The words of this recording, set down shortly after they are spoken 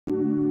What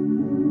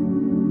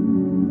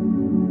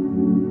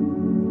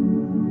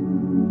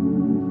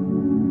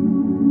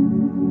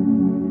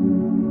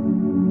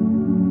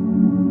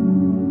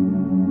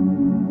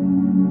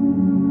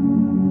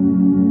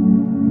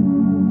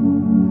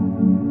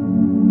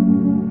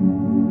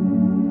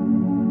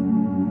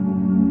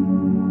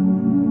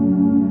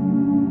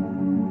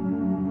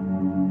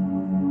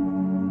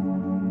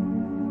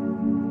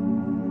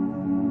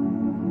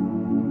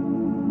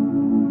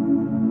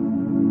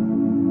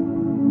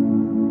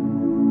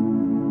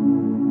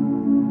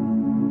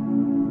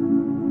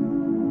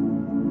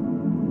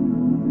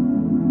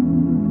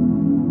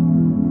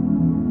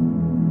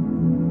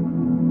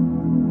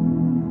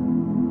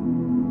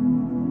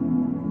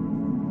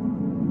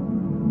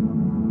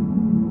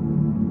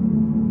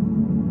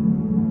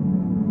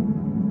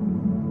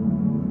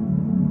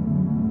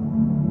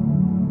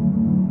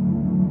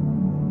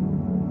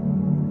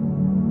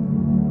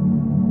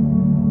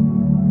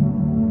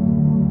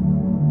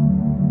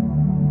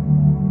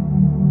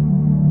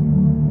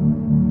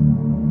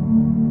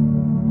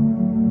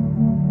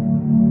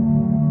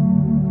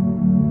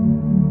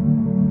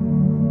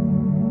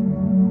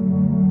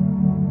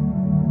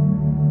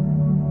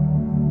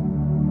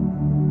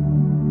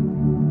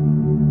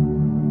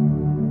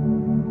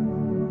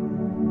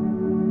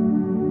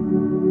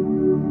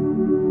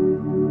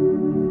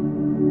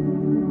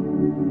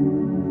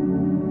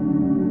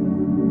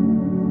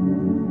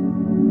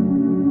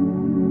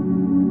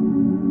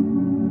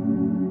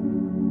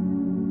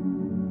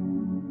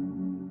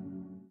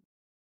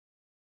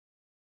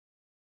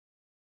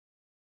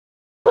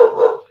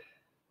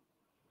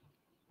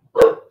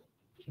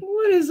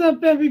is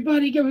up,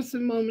 everybody? Give us a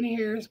moment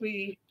here as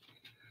we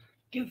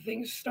get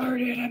things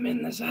started. I'm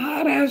in this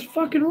hot-ass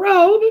fucking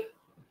robe.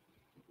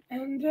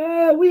 And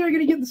we are going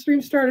to get the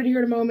stream started here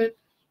in a moment.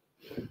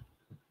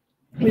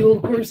 We will,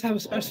 of course, have a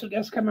special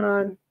guest coming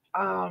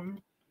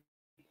on.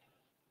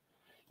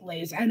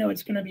 Lays, I know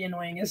it's going to be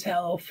annoying as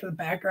hell for the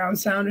background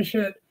sound and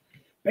shit.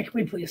 But can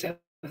we please have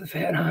the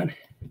fan on?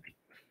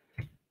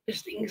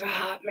 This thing's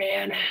hot,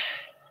 man.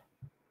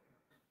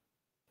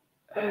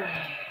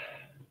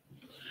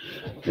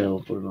 Yeah,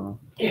 we'll put it on.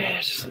 Yeah,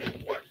 it's just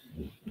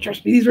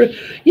trust me.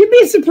 You'd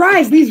be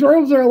surprised. These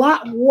robes are a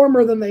lot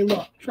warmer than they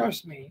look.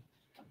 Trust me.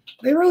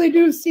 They really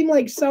do seem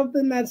like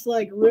something that's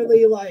like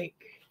really like.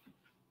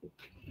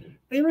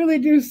 They really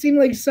do seem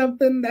like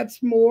something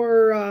that's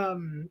more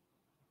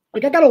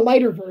like I got a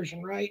lighter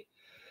version, right?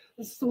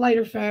 This is the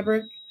lighter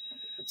fabric,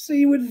 so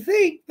you would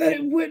think that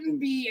it wouldn't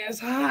be as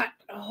hot.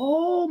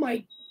 Oh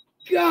my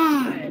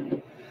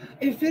god!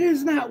 If it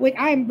is not like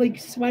I'm like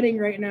sweating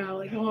right now,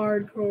 like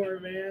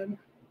hardcore, man.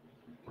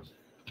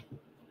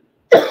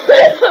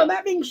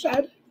 That being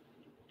said,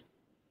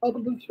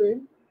 welcome to the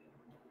stream.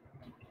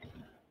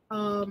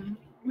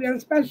 We got a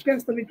special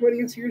guest that will be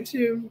joining us here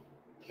soon.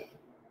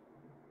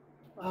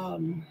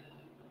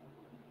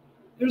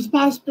 There's a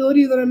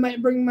possibility that I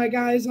might bring my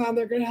guys on.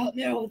 They're going to help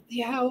me out with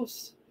the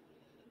house,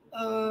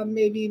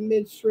 maybe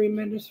midstream,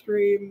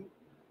 end-of-stream,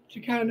 to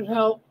kind of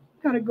help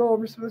kind of go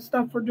over some of the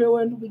stuff we're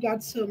doing. We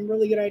got some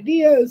really good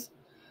ideas.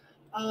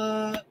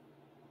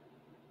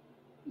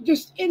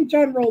 Just in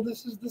general,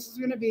 this is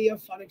going to be a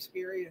fun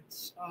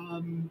experience.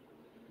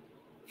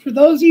 For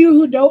those of you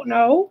who don't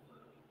know,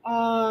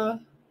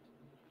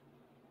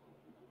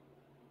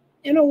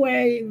 in a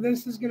way,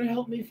 this is going to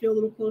help me feel a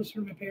little closer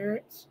to my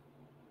parents.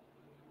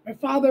 My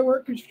father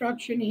worked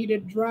construction. He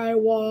did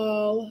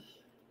drywall.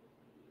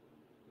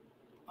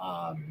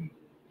 And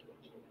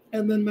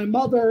then my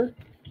mother,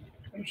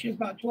 when she was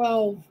about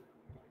 12,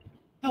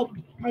 helped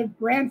my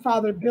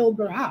grandfather build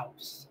their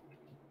house,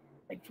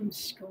 like from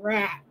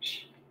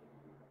scratch.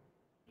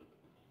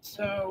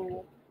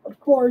 So, of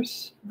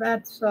course,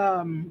 that's,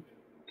 I'm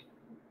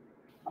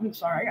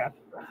sorry, I got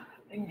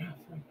a thing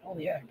from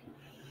holy heck.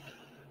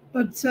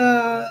 But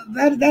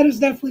that is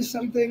definitely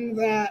something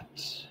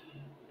that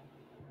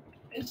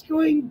is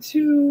going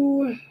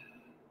to.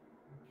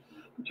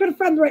 I'm trying to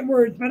find the right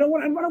words, but I don't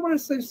want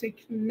to say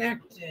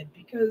connected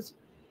because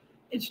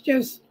it's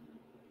just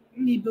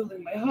me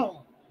building my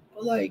home.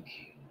 But like,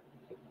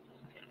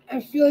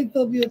 I feel like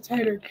there'll be a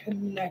tighter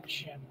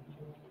connection.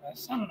 I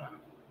don't know.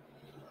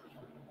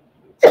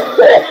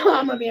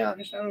 I'm gonna be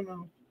honest. I don't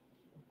know.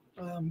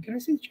 Can I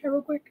see the chair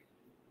real quick?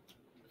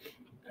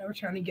 We're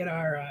trying to get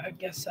our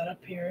guest set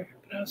up here,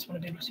 but I just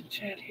want to do some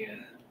chat here.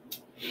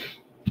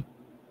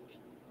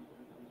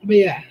 But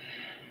yeah.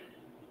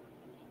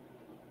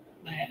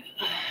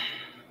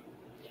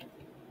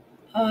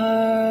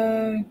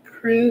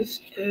 Chris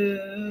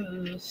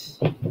is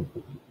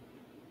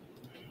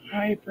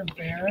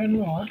hyperbaron.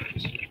 What?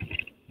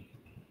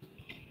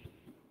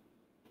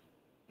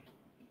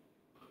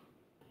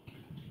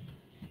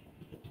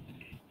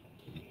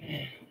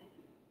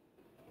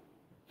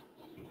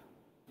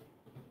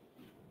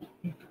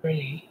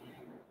 Pretty.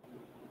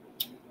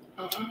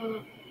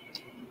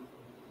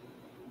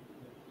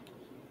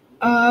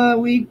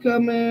 We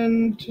come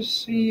in to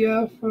see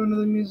you for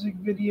another music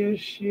video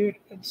shoot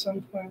at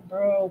some point,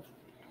 bro.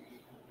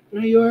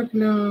 New York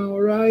now,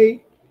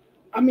 right?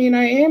 I mean,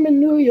 I am in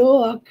New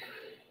York.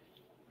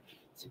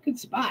 It's a good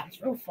spot.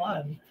 It's real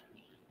fun.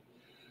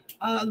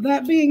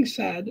 That being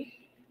said,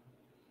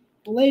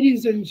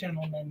 ladies and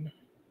gentlemen,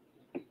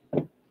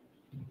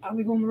 are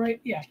we going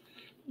right? Yeah.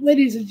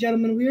 Ladies and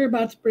gentlemen, we are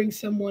about to bring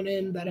someone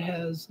in that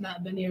has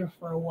not been here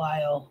for a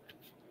while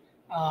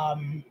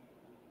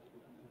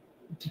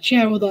to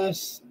chat with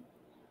us,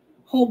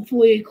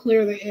 hopefully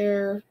clear the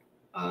air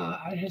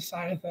on his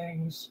side of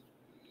things,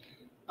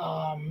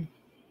 and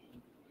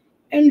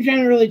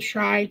generally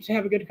try to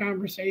have a good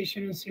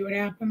conversation and see what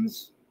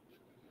happens.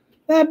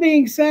 That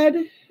being said,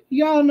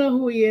 y'all know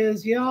who he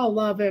is. Y'all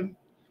love him.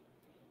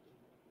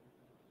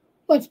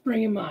 Let's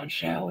bring him on,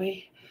 shall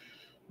we?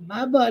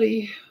 My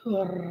buddy,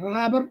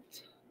 Robert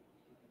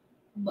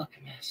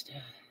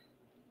Buckmaster.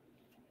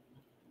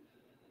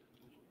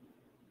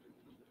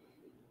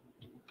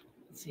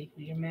 Let's see if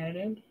we can add it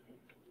in.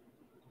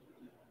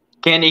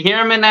 Can you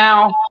hear me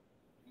now?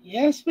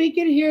 Yes, we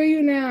can hear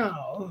you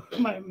now,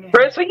 my man.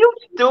 Chris, are you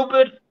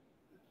stupid?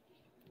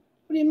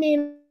 What do you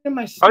mean, am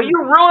I Are stupid?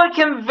 you really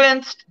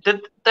convinced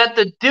that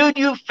the dude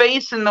you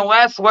face in the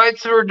last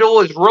lightsaber duel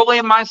is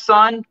really my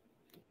son?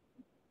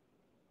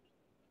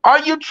 Are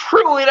you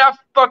truly that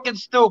fucking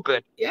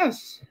stupid?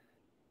 Yes.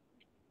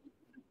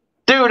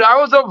 Dude, I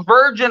was a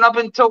virgin up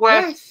until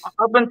last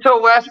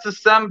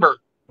December.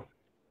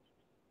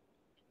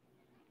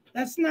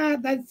 That's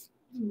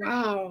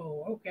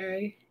wow,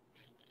 okay.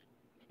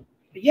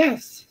 But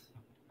yes.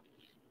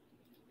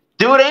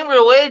 Dude ain't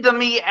related to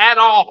me at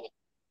all.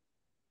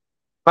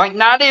 Like,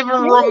 not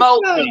even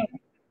remotely.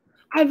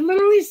 I've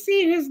literally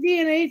seen his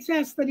DNA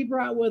test that he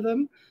brought with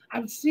him.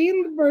 I've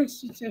seen the birth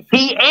certificate.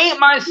 He ain't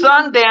my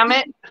son, damn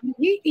it.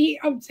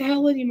 I'm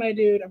telling you, my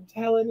dude. I'm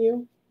telling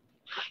you.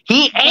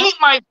 He ain't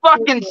my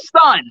fucking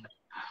son.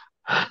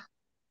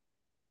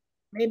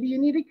 Maybe you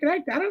need to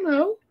connect. I don't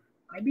know.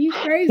 Maybe he's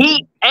crazy.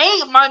 He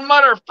ain't my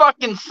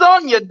motherfucking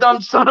son, you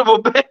dumb son of a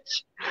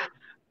bitch.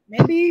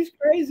 Maybe he's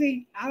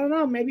crazy. I don't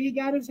know. Maybe he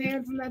got his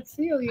hands on that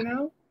seal, you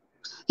know?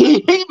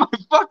 He ain't my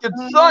fucking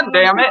son,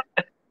 damn it.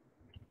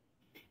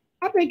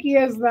 I think he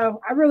is,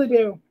 though. I really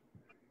do.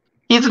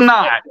 He's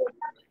not.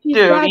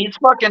 Dude, he's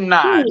fucking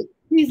not. Dude,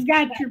 he's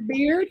got your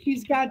beard.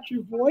 He's got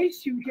your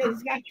voice.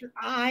 He's got your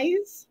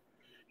eyes.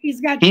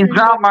 He's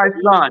not my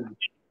son.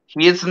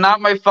 He is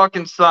not my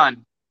fucking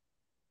son.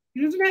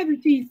 He doesn't have your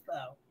teeth,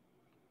 though.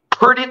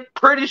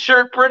 Pretty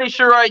sure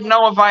I'd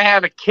know if I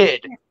had a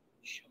kid.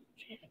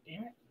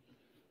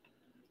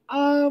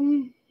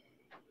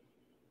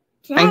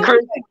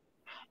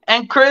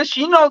 And Chris,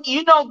 you know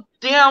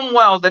damn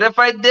well that if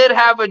I did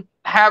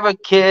have a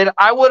kid,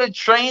 I would have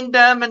trained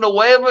them in the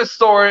way of a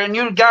sword, and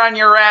you'd gotten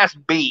your ass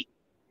beat.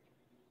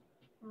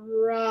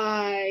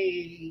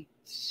 Right.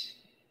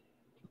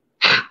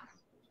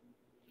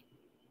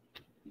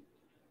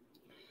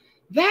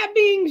 That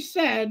being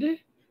said,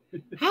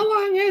 how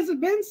long has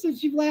it been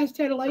since you've last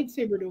had a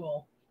lightsaber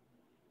duel?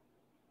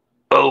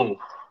 Oh,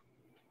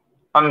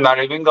 I'm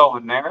not even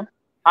going there.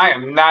 I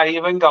am not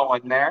even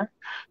going there.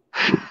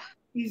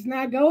 He's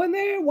not going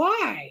there?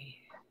 Why?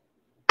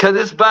 Because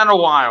it's been a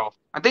while.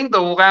 I think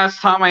the last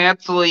time I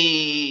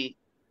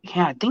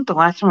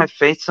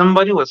faced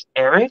somebody was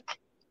Eric.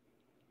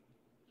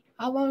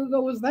 How long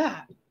ago was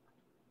that?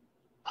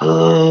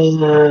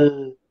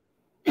 2,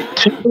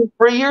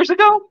 3 years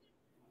ago?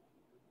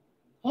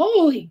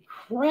 Holy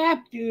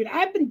crap, dude.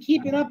 I've been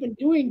keeping up and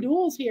doing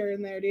duels here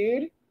and there,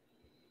 dude.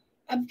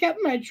 I've kept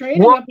my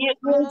training up the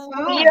whole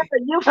time. Yeah,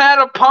 you've had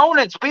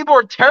opponents. People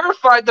are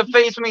terrified to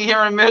face me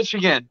here in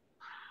Michigan.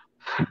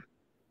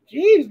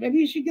 Jeez, maybe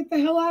you should get the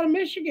hell out of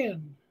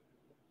Michigan.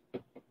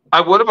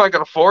 I would if I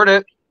could afford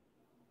it.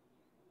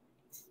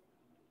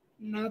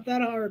 Not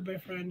that hard, my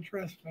friend.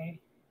 Trust me.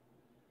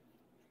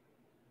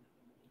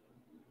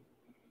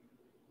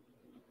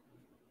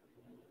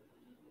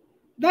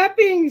 That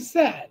being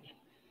said,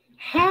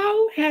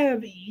 how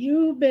have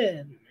you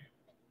been?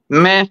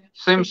 Meh,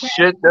 same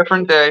shit,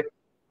 different day.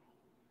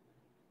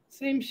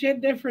 Same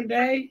shit, different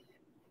day?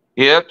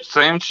 Yep,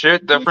 same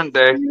shit, different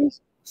day.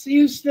 So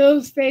you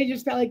still stay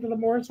just at like the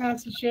Morris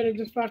house and shit and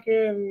just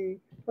fucking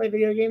play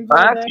video games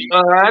all day?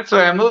 That's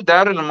why I moved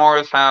out of the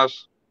Morris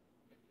house.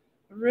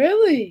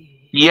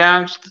 Really?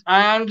 Yeah,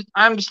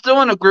 I'm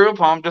still in a group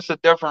home, just a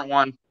different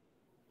one.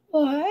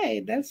 Well, hey,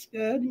 that's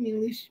good. I mean,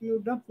 at least you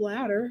moved up the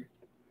ladder.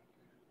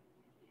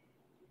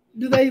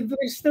 Do they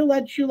still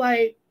let you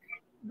like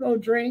go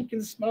drink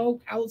and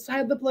smoke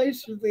outside the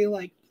place, or do they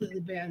like completely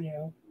ban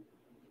you?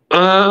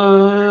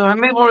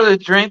 I'm able to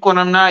drink when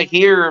I'm not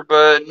here,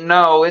 but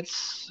no,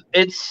 it's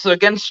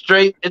against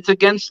state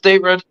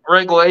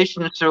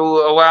regulations to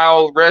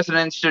allow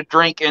residents to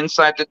drink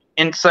inside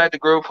the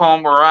group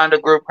home or on the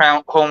group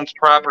home's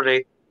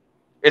property.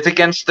 It's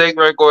against state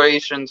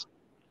regulations.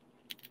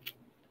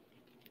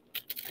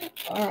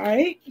 All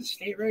right,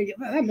 state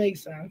regulation. That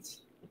makes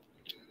sense.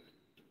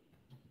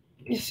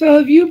 So,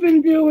 have you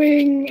been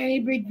doing any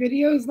big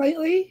videos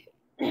lately?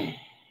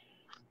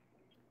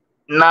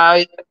 Nah,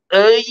 you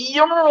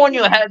remember when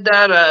you had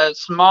that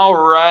small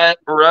rut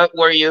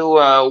where you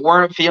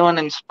weren't feeling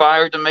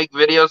inspired to make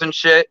videos and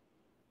shit?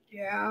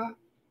 Yeah.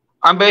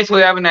 I'm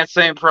basically having that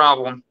same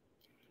problem.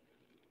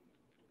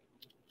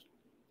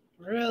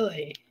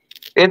 Really?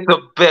 It's a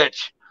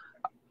bitch.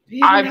 Do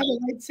you even have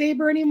a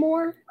lightsaber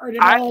anymore, or did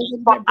all of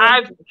them get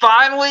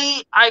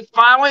broken? I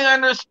finally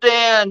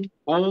understand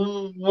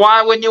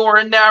why when you were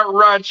in that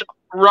rush,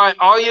 right,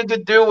 all you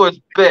could do was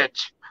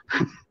bitch.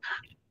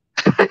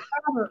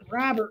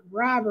 Robert.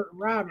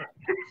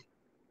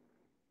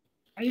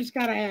 I just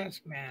gotta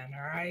ask, man.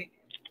 All right.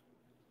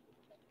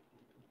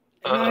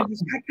 I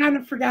kind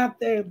of forgot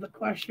the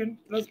question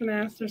I was gonna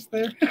ask just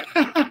there.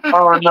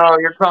 Oh no,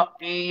 you're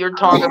talking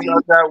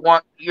about that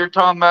one. You're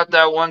talking about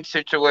that one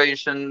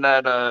situation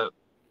that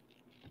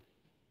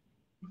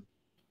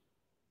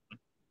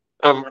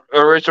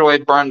originally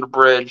burned the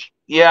bridge.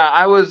 Yeah,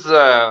 I was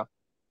to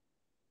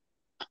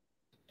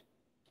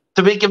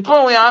be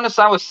completely honest,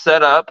 I was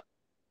set up.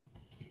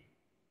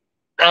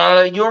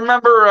 You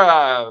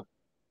remember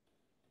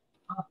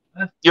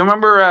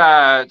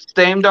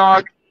Same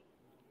Dog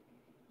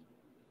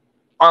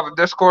off of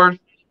Discord?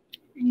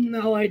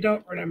 No, I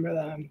don't remember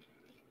them.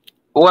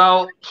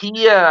 Well,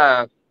 he's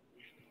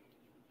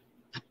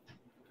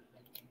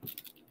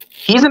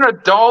an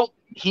adult.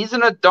 He's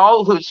an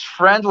adult who's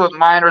friends with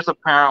minors.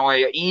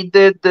 Apparently, he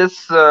did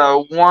this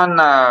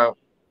one.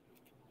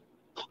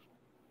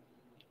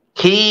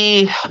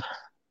 He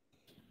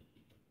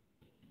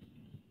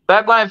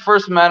back when I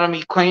first met him,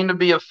 he claimed to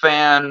be a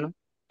fan,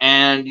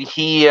 and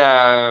he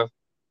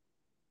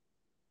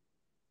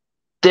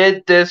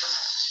did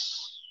this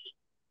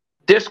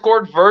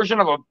Discord version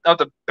of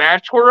the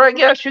Bachelor, I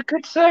guess you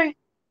could say.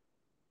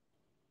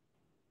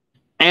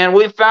 And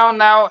we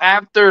found out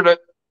after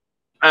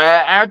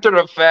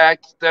the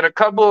fact that a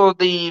couple of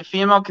the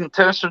female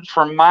contestants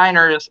were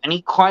minors, and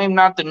he claimed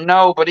not to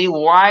know, but he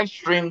live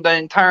streamed the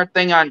entire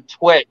thing on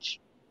Twitch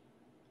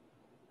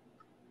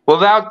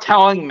without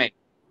telling me.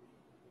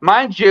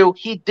 Mind you,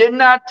 he did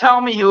not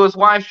tell me he was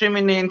live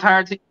streaming the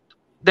entire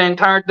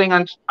thing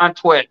on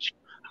Twitch.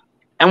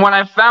 And when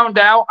I found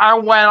out, I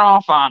went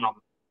off on him.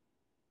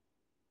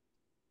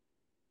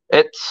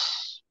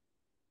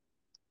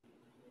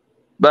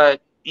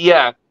 But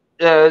yeah,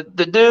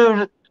 the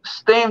dude,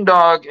 Same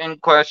Dog in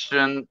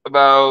question,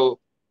 about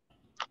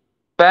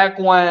back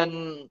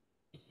when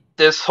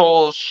this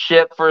whole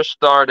shit first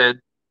started,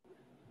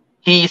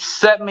 he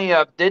set me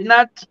up. Did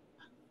not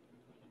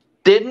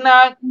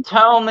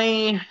tell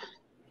me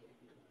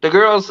the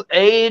girl's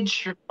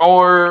age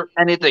or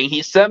anything.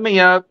 He set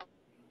me up,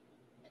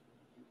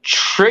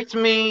 tricked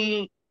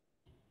me.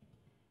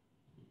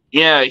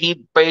 Yeah,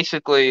 he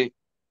basically.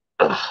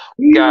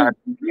 God,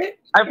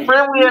 I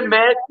freely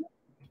admit,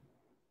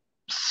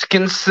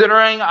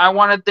 considering I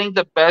want to think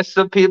the best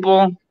of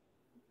people,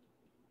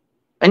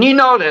 and you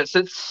know this,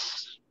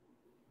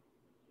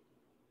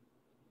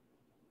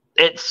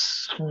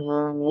 it's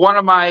one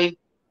of my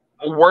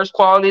worst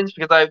qualities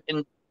because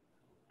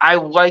I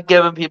like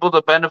giving people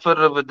the benefit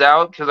of the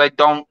doubt because I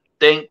don't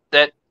think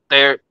that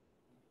they're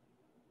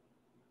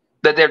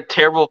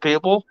terrible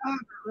people.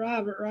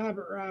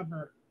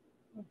 Robert.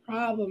 The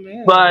problem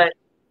is, But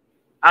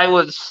I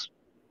was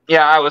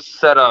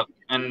set up,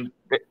 and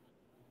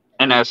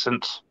in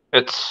essence,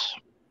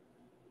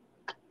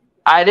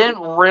 I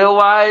didn't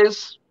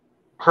realize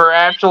her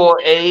actual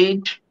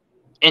age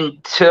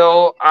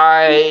until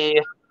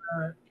I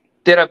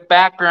did a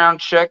background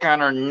check on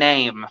her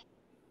name.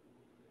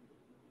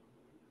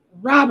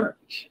 Robert.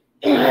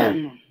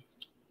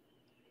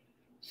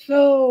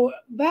 So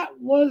that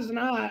was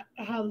not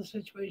how the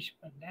situation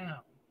went down.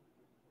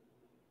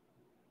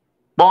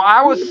 Well,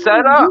 I was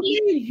set up.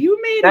 You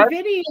made a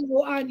video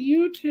on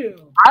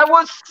YouTube. I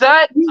was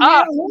set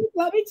up.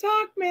 Let me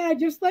talk, man. I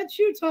just let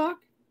you talk.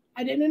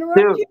 I didn't interrupt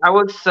you. I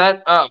was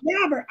set up.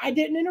 Robert, I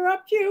didn't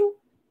interrupt you.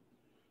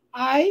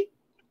 I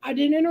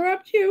didn't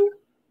interrupt you.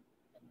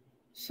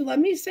 So let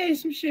me say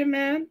some shit,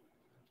 man.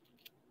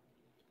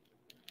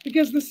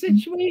 Because the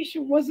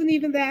situation wasn't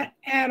even that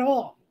at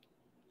all.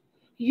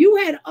 You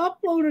had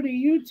uploaded a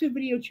YouTube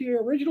video to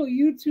your original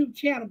YouTube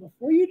channel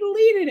before you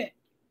deleted it,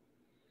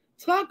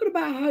 talking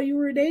about how you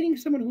were dating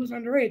someone who was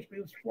underage. But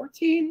it was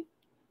 14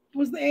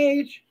 was the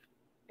age.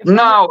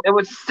 No, it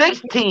was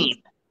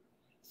 16.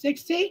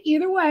 16,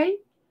 either way.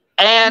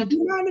 And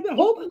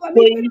hold on, let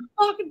me finish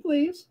talking,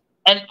 please.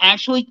 And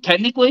actually,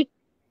 technically,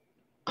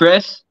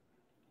 Chris,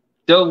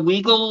 the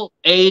legal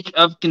age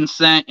of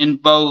consent in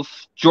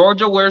both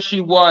Georgia, where she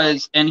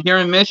was, and here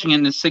in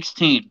Michigan is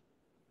 16.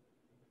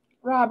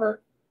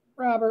 Robert.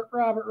 But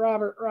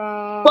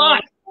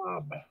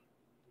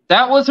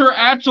that was her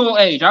actual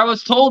age. I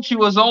was told she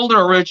was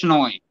older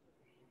originally.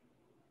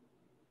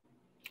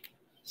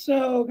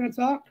 So, can I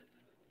talk?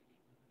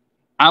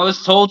 I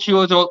was told she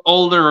was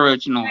older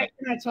originally.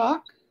 Can I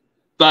talk?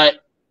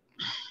 But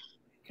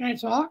can I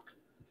talk?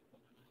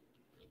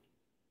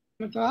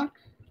 Can I talk?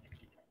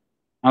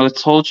 I was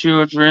told she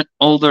was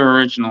older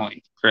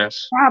originally,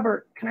 Chris.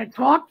 Robert, can I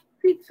talk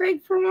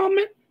for a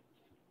moment?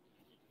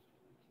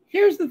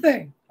 Here's the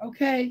thing,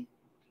 okay?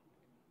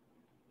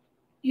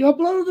 You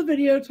uploaded the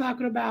video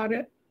talking about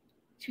it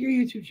to your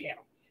YouTube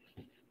channel.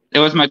 It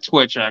was my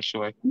Twitch,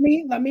 actually.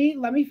 Let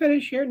me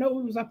finish here. No,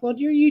 it was uploaded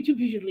to your YouTube.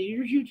 You should leave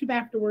your YouTube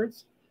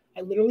afterwards.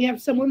 I literally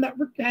have someone that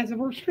has a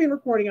screen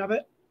recording of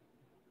it.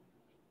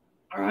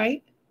 All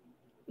right.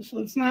 So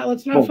let's not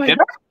fight.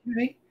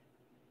 Okay?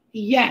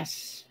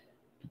 Yes.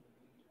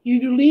 You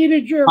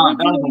deleted your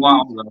original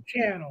YouTube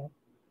channel.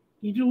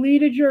 You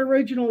deleted your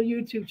original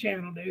YouTube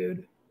channel,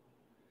 dude.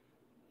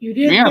 You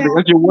did. Yeah,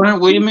 because you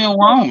wouldn't leave me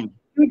alone.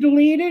 You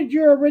deleted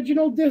your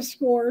original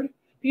Discord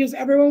because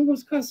everyone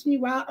was cussing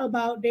you out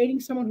about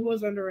dating someone who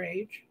was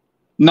underage.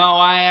 No,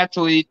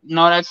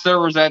 that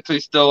server's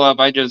actually still up.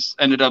 I just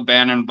ended up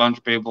banning a bunch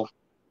of people.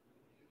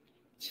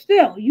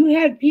 Still, you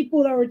had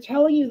people that were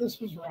telling you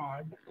this was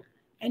wrong,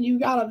 and you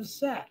got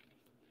upset.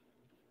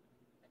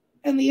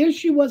 And the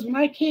issue was when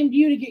I came to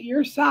you to get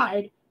your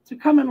side, to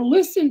come and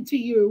listen to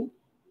you,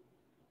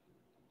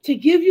 to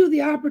give you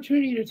the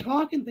opportunity to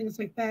talk and things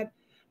like that,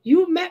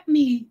 you met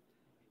me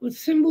with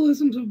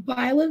symbolisms of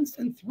violence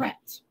and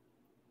threats.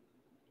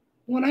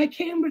 When I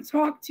came to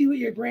talk to you at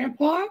your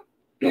grandpa's,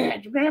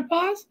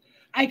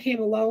 I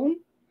came alone.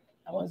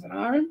 I wasn't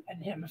armed. I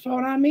didn't have my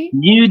phone on me.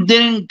 You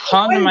didn't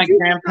come to my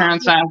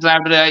grandparents' house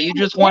after that. You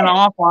just went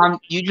off on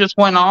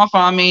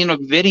me in a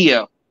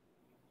video.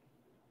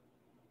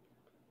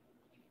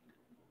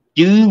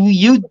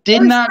 You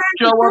did not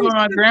show up at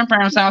my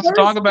grandparents' house to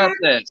talk about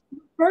this.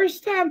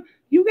 First time,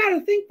 you got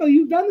to think though.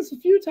 You've done this a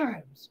few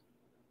times.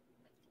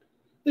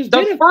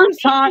 The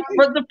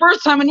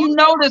first time, and you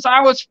know this,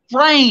 I was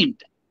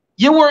framed.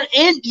 You were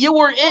in.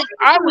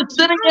 I was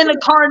sitting in the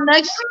car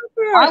next.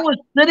 I was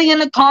sitting in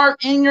the car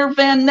in your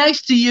van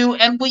next to you,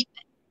 and we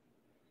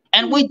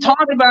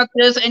talked about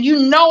this, and you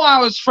know I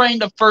was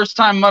framed the first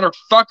time,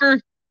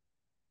 motherfucker.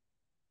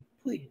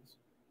 Please.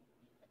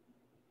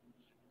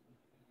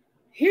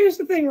 Here's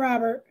the thing,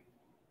 Robert.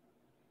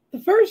 The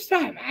first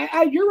time,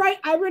 you're right.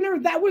 I remember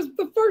that was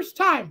the first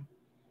time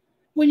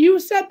when you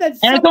said that.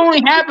 And it's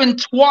only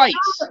happened twice.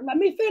 Robert, let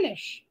me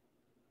finish.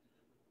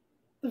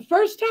 The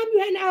first time you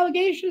had an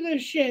allegation of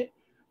this shit,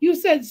 you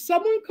said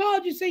someone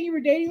called you saying you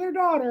were dating their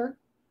daughter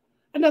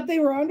and that they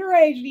were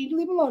underage and you need to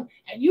leave them alone.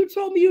 And you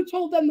told me you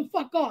told them to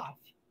fuck off.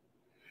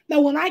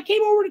 Now, when I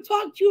came over to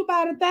talk to you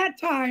about it that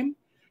time,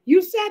 you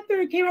sat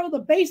there and came out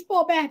with a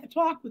baseball bat to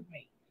talk with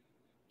me.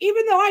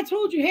 Even though I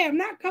told you, hey, I'm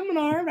not coming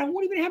armed. I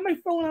won't even have my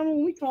phone on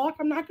when we talk.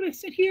 I'm not going to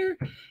sit here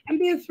and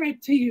be a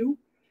threat to you.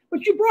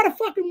 But you brought a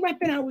fucking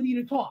weapon out with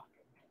you to talk.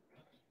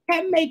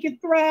 Kept making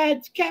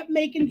threats, kept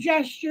making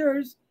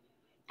gestures.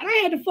 And I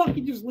had to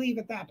fucking just leave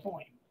at that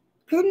point.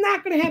 Because I'm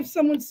not going to have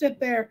someone sit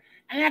there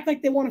and act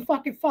like they want to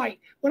fucking fight.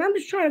 When I'm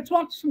just trying to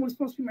talk to someone who's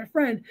supposed to be my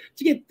friend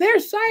to get their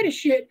side of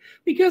shit.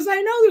 Because I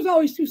know there's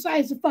always two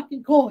sides of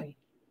fucking coin.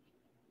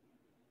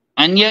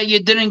 And yet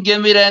you didn't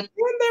give me that.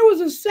 When there was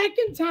a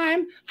second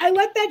time, I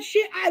let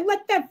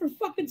that for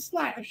fucking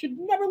slide. I should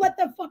never let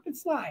that fucking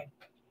slide.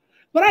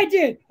 But I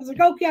did. I was like,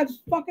 okay,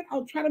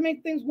 I'll try to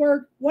make things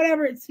work.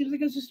 Whatever. It seems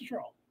like it's just a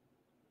troll.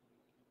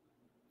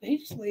 Did he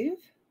just leave?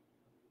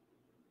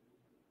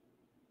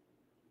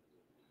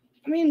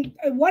 I mean,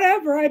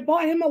 whatever. I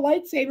bought him a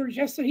lightsaber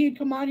just so he'd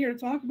come on here to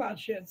talk about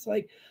shit. It's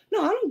like,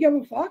 no, I don't give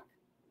a fuck.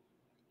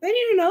 They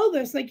need to know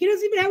this. Like, he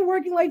doesn't even have a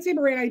working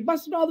lightsaber right now. He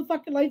busted all the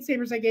fucking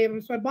lightsabers I gave him.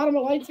 So I bought him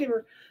a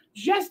lightsaber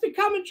just to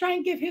come and try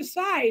and give his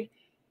side.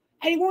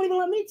 And he won't even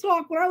let me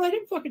talk when I let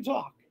him fucking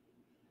talk.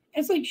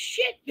 And it's like,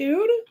 shit,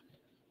 dude.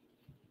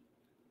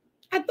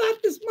 I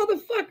thought this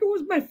motherfucker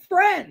was my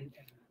friend.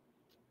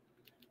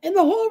 And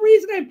the whole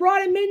reason I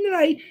brought him in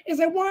tonight is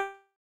I wanted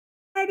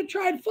to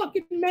try and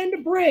fucking mend a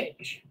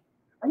bridge.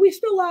 Are we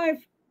still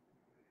live?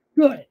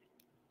 Good.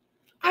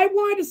 I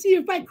wanted to see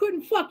if I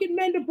couldn't fucking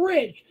mend a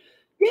bridge.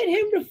 Get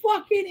him to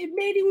fucking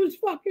admit he was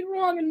fucking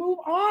wrong and move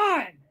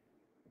on.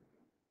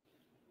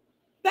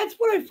 That's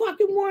what I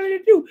fucking wanted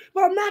to do.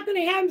 But I'm not going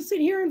to have him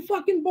sit here and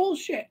fucking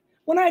bullshit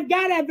when I've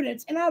got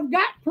evidence and I've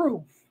got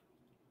proof.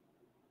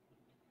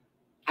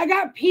 I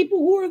got people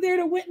who are there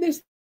to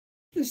witness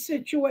the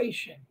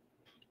situation.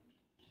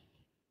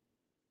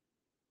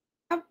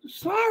 I'm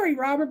sorry,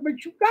 Robert,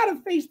 but you got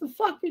to face the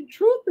fucking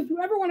truth if you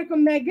ever want to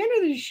come back into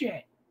this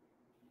shit.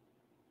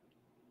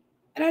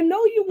 And I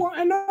know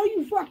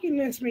you fucking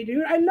miss me,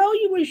 dude. I know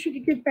you wish you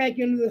could get back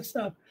into this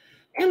stuff.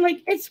 And,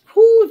 like, it's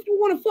cool if you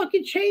want to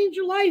fucking change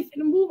your life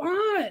and move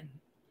on.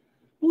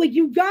 But, like,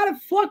 you got to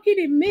fucking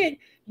admit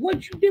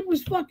what you did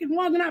was fucking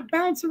wrong and not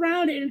bounce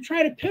around it and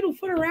try to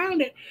piddle-foot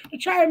around it to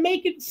try to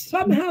make it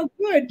somehow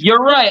good.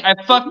 You're right. I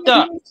fucked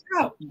up.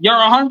 You're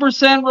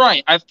 100%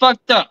 right. I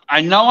fucked up.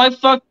 I know I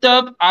fucked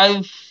up.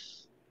 I'm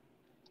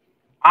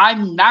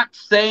not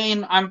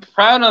saying I'm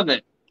proud of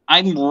it.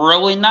 I'm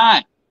really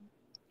not.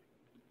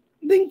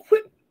 Then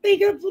quit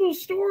making up little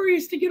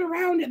stories to get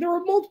around it. There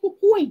are multiple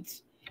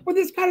points where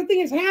this kind of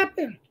thing has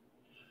happened.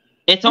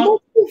 It's only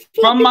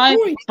from my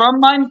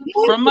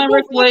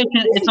recollection.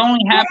 It's only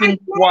happened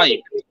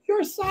twice.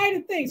 Your side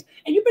of things,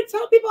 and you've been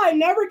telling people I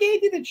never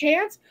gave you the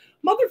chance,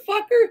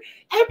 motherfucker.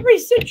 Every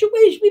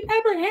situation we've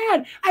ever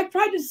had, I've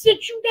tried to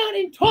sit you down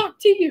and talk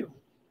to you.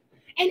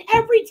 And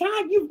every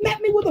time you've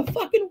met me with a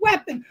fucking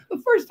weapon.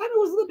 The first time it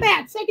was the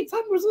bat. Second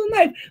time it was the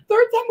knife.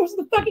 Third time it was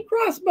the fucking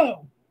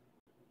crossbow.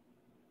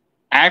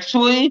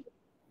 Actually,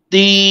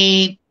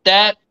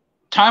 that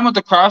time with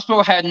the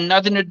crossbow had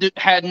nothing to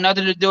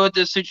do with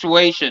this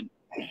situation.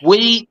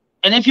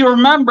 If you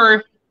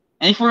remember,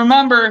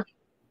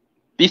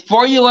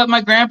 before you let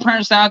my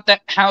grandparents out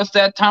that house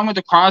that time with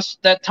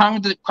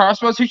the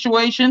crossbow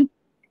situation,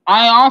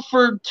 I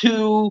offered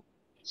to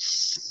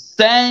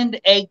send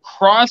a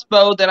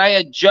crossbow that I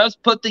had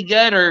just put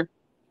together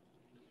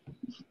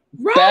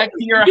back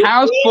to your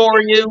house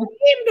for you. You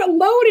aimed a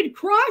loaded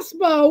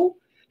crossbow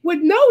with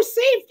no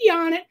safety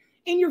on it,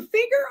 and your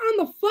finger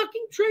on the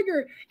fucking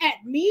trigger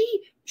at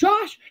me,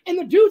 Josh, and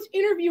the dudes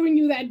interviewing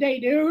you that day,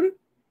 dude.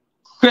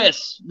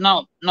 Chris,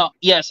 no,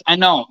 yes, I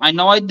know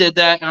I did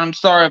that, and I'm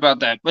sorry about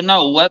that. But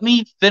no, let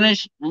me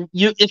finish.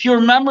 If you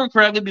remember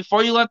correctly,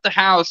 before you left the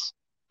house,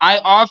 I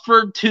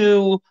offered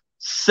to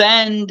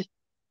send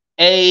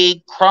a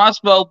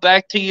crossbow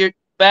back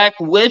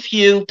with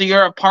you to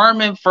your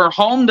apartment for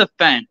home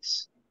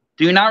defense.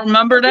 Do you not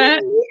remember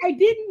that? I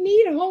didn't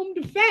need home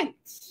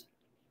defense.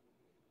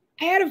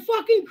 I had a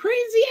fucking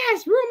crazy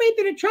ass roommate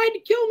that had tried to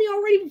kill me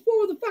already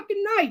before with a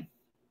fucking knife.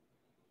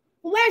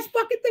 The last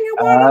fucking thing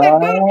I wanted that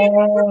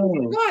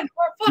goddamn gun.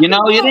 You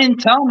know, you didn't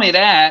tell me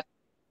that.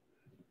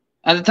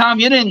 At the time,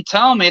 you didn't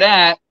tell me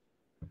that.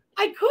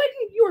 I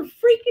couldn't. You were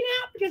freaking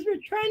out because we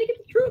were trying to get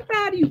the truth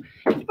out of you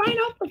and find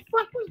out what the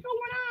fuck was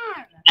going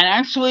on. And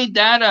actually,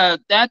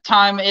 that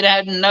time, it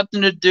had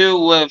nothing to do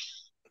with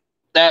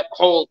that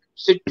whole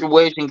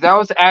situation. That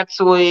was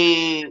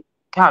actually,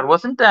 God,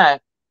 wasn't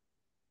that?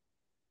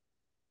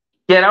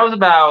 Yeah, that was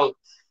about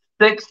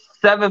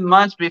 6-7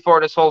 months before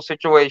this whole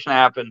situation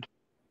happened.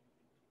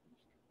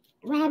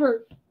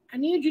 Robert, I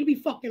need you to be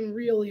fucking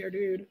real here,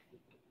 dude.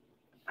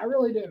 I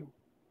really do.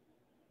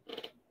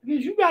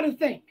 Because you gotta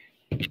think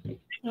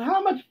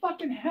how much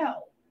fucking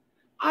hell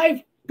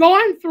I've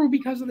gone through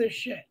because of this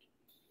shit.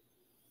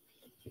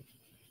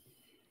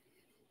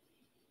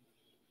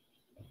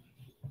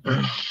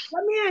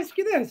 Let me ask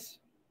you this.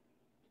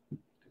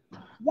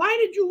 Why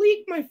did you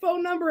leak my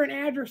phone number and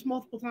address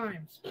multiple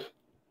times?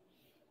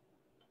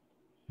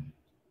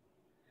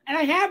 And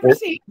I have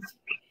receipts.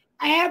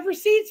 I have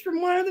receipts from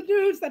one of the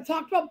dudes that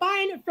talked about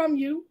buying it from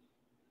you.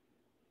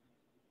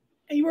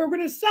 And you were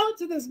going to sell it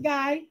to this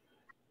guy.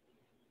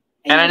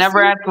 And I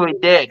never actually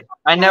did.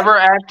 I never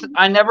actually.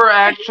 I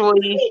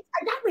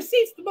got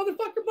receipts. The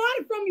motherfucker bought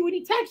it from you and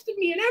he texted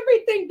me and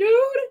everything, dude.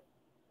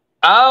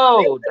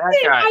 Oh, that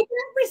guy. I got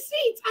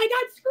receipts. I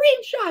got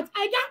screenshots.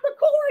 I got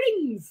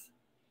recordings.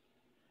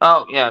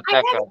 Oh, yeah,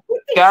 that guy.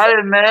 Gotta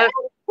admit.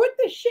 Put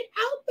this shit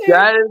out there.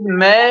 Gotta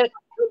admit.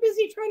 I'm too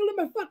busy trying to live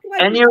my fucking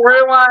life. And you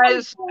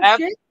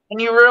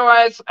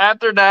realize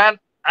after that,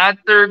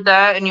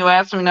 and you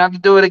asked me not to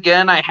do it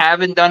again, I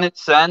haven't done it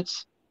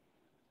since.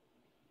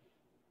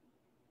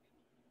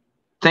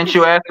 Since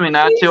you asked me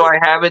not to, I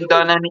haven't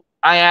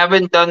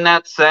done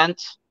that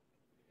since.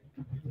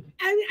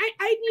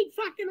 I need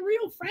fucking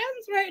real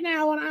friends right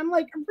now, and I'm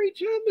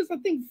reaching out because I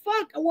think,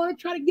 fuck, I want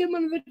to try to give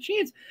them another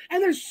chance.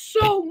 And there's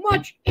so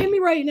much in me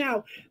right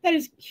now that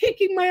is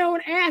kicking my own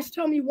ass,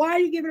 telling me, why are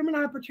you giving them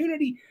an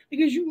opportunity?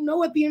 Because you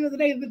know at the end of the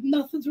day that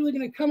nothing's really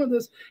going to come of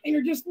this, and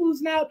you're just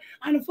losing out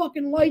on a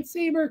fucking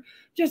lightsaber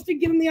just to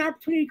give them the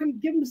opportunity to come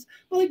give them this.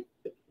 But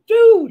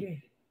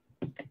dude,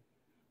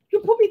 you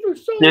put me through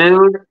so much.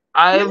 Dude,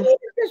 not even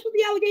just with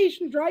the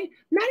allegations, right?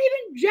 Not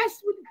even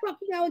just with the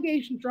fucking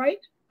allegations, right?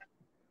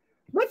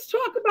 Let's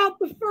talk about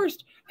the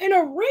first and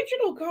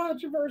original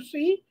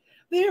controversy,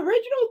 the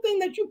original thing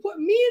that you put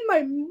me and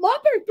my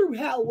mother through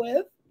hell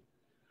with,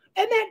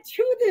 and that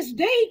to this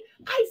day,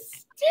 I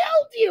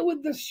still deal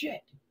with this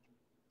shit.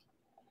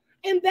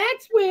 And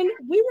that's when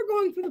we were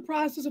going through the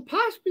process of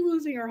possibly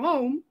losing our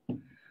home,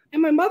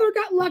 and my mother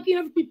got lucky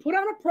enough to be put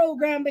on a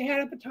program they had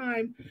at the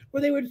time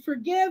where they would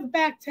forgive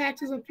back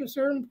taxes up to a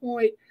certain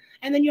point,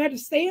 and then you had to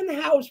stay in the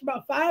house for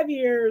about 5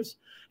 years,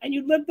 and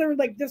you'd live there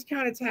with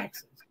discounted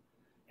taxes.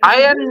 I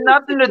had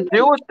nothing to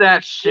do with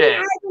that shit.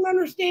 I don't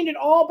understand it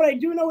all, but I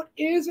do know it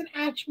is an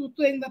actual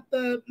thing that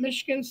the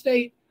Michigan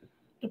State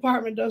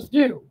Department does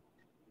do.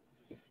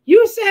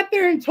 You sat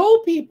there and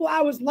told people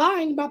I was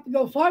lying about the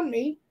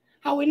GoFundMe,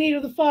 how we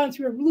needed the funds,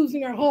 we were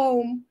losing our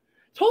home.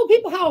 Told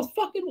people how I was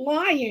fucking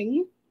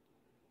lying.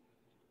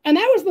 And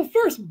that was the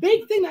first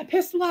big thing that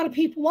pissed a lot of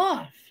people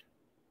off.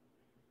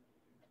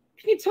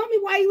 Can you tell me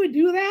why you would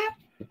do that?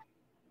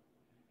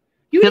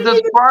 You didn't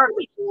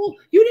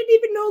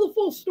even know the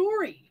full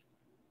story.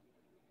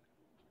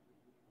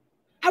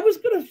 I was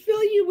going to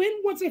fill you in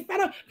once I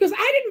found out, because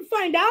I didn't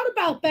find out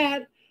about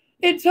that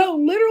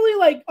until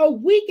literally a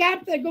week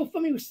after that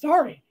GoFundMe was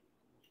started.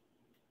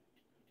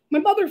 My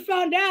mother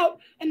found out,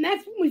 and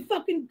that's when we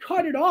fucking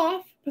cut it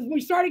off, because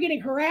we started getting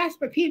harassed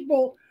by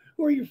people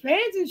who are your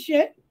fans and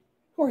shit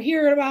who are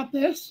hearing about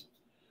this.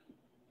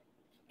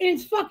 And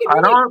it's fucking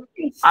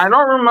I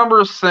don't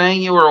remember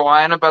saying you were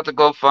lying about the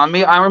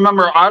GoFundMe. I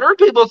remember other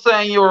people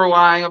saying you were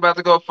lying about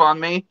the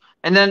GoFundMe,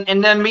 and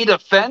then me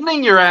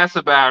defending your ass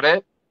about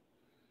it.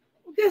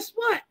 Well, guess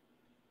what?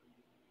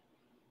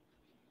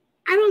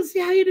 I don't see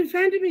how you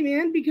defended me,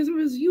 man, because it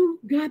was you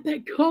got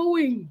that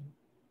going.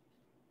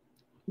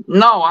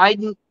 No, I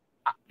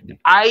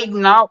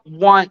not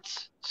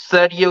once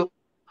said you.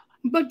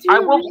 But I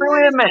will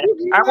freely admit.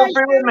 I will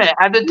freely admit.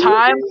 At the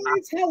time,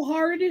 realize how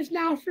hard it is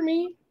now for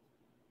me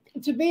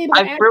to be able to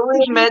I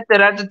freely admit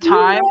that at the Do you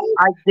time know-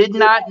 I did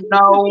not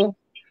know.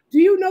 Do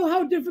you know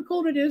how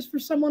difficult it is for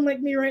someone like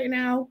me right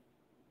now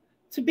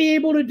to be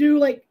able to do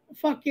like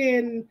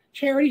fucking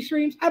charity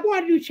streams? I've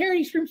wanted to do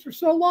charity streams for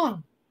so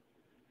long,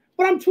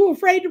 but I'm too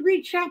afraid to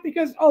reach out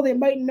because, oh, they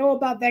might know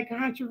about that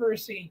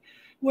controversy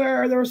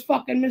where there was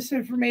fucking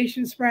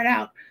misinformation spread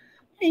out.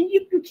 And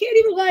you can't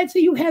even lie and say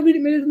you haven't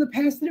admitted in the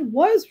past that it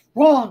was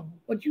wrong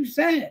what you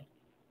said.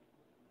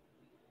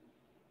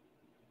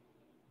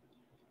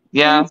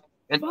 Yeah.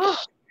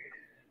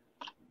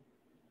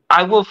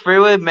 I will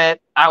freely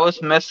admit I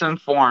was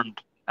misinformed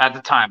at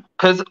the time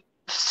because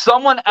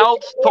someone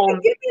else told me.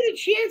 Give me the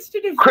chance to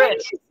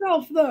defend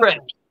yourself, though. Chris,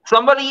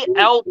 somebody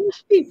else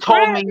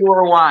told me you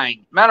were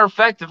lying. Matter of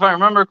fact, if I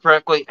remember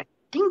correctly, I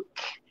think.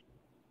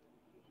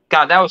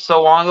 God, that was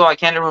so long ago. I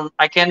can't even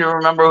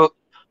remember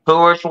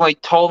who originally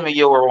told me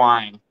you were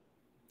lying.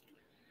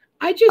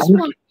 I just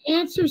want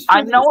answers. For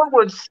I know it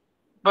was,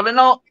 but I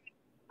know.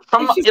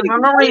 If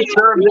memory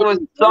serves, it was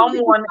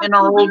someone in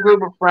our old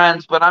group of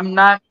friends, but I'm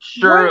not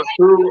sure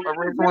who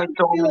originally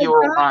told me you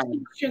were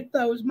lying. Shit,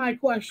 though, is my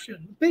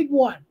question. Big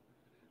one.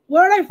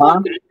 Where did I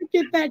fucking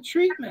get that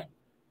treatment?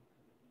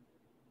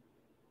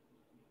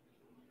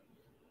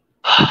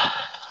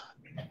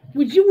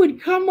 You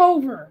would come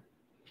over,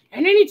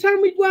 and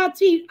anytime we'd go out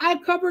to eat, I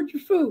covered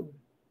your food.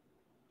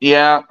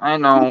 Yeah, I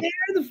know.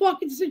 They're the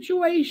fucking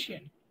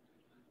situation.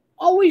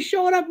 Always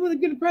showing up with a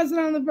good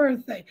present on the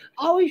birthday.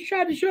 Always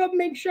tried to show up and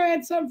make sure I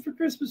had something for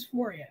Christmas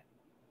for you.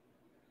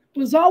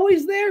 Was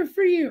always there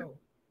for you.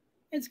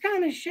 It's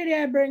kind of shitty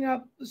I bring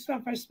up the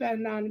stuff I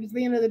spend on because at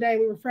the end of the day,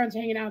 we were friends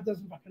hanging out. It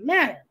doesn't fucking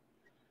matter.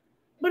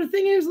 But the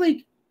thing is,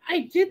 like,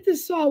 I did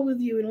this all with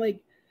you, and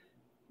like,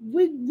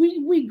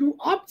 we grew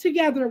up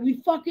together.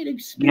 We fucking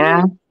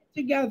experienced it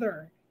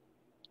together.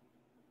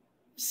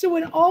 So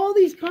when all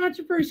these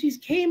controversies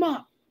came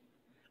up,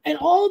 and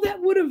all that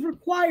would have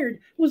required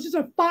was just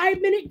a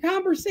 5-minute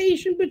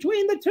conversation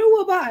between the two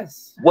of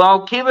us.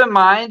 Well, keep in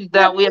mind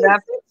that we'd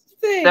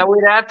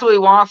actually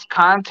lost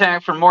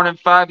contact for more than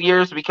 5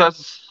 years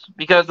because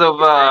of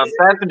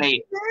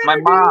Bethany, my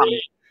mom.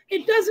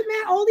 It doesn't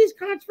matter. All these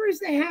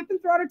controversies that happen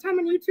throughout our time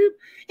on YouTube,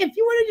 if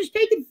you would have just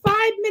taken 5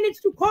 minutes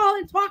to call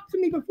and talk to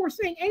me before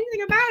saying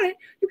anything about it,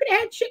 you could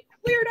have had shit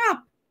cleared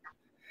up.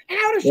 And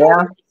I would have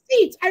shown you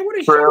receipts. I would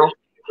have shown you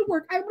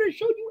paperwork. I would have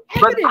showed you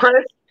evidence. But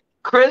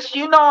Chris,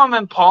 you know I'm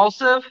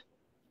impulsive.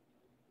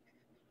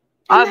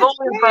 I've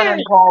always been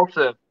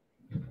impulsive.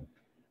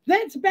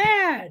 That's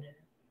bad.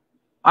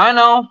 I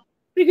know.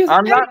 Because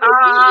I'm not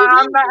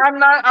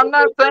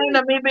saying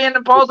that me being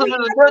impulsive is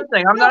a good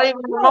thing. I'm not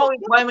even remotely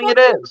claiming it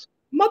is.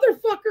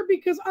 Motherfucker,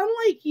 because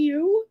unlike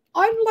you,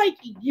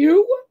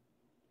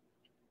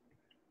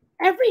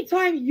 every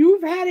time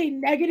you've had a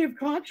negative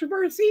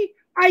controversy,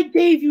 I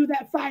gave you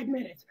that 5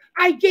 minutes.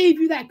 I gave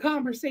you that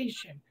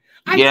conversation.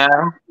 I tried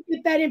to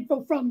get that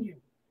info from you.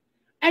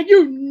 And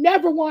you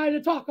never wanted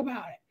to talk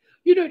about it.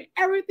 You did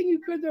everything you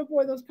could to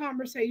avoid those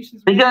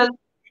conversations. And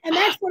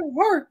that's what it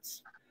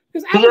hurts.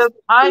 Because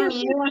I'm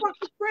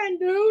used, friend,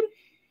 dude.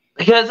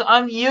 Because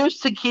I'm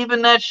used to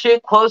keeping that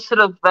shit close to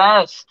the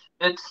vest.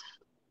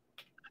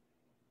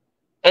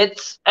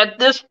 It's at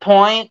this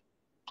point,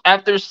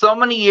 after so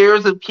many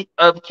years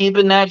of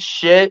keeping that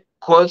shit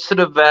close to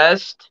the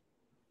vest,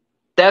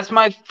 that's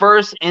my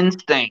first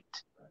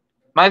instinct.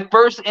 My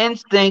first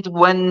instinct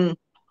when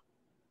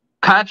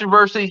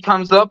controversy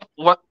comes up,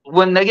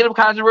 when negative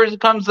controversy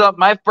comes up,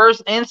 my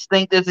first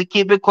instinct is to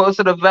keep it close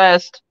to the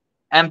vest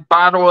and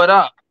bottle it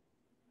up.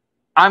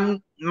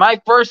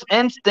 My first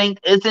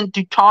instinct isn't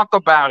to talk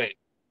about it.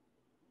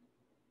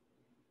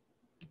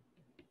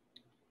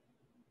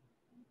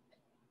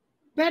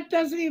 That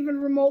doesn't even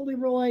remotely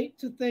relate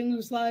to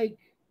things like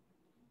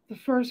the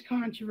first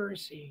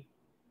controversy.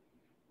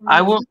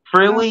 I will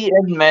freely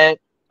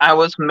admit I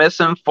was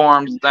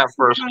misinformed that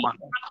first one.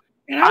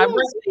 And I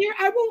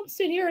won't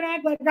sit here and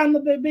act like I'm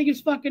the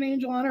biggest fucking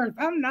angel on earth.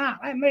 I'm not.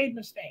 I made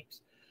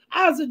mistakes.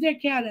 I was a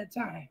dickhead at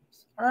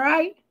times. All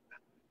right?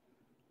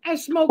 I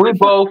smoked. We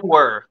both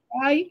were.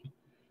 Right?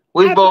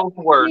 We both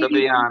were, to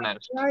be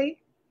honest. Right?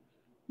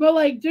 But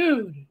like,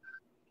 dude,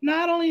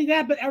 not only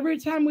that, but every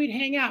time we'd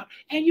hang out,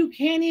 and you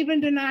can't even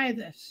deny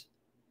this.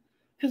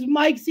 Because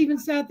Mike's even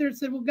sat there and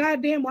said, well,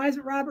 goddamn, why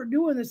isn't Robert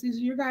doing this? These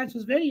are your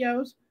guys'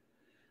 videos.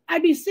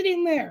 I'd be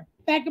sitting there,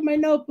 back in my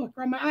notebook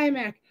or on my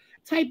iMac,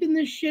 typing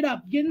this shit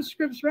up, getting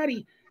scripts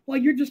ready while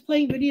you're just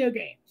playing video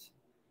games.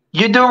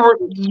 You do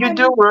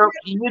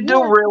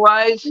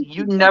realize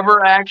you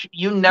never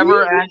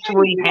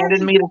actually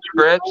handed me the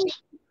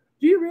scripts.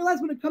 Do you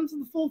realize when it comes to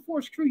the Full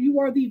Force crew, you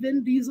are the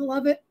Vin Diesel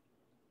of it?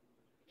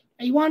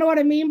 And you want to know what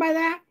I mean by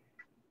that?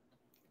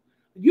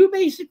 You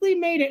basically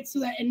made it so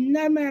that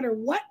no matter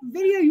what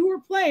video you were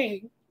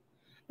playing,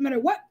 No matter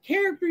what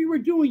character you were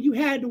doing, you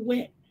had to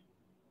win.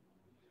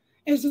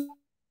 It's the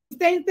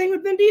same thing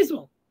with Vin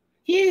Diesel.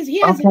 He has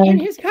it in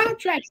his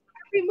contract,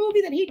 every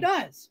movie that he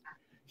does.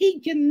 He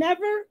can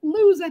never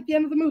lose at the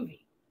end of the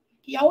movie.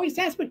 He always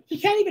has, but he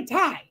can't even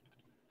tie.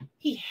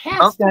 He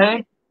has to.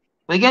 Okay.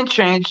 We can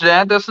change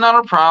that. That's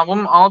not a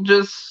problem. I'll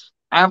just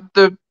have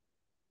to.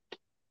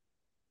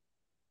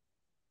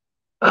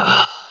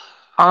 I'll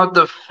have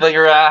to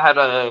figure out how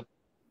to.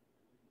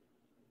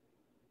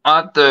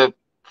 I'll have to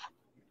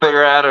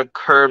figure out how to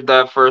curb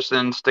that first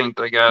instinct,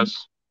 I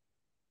guess.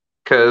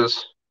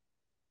 Because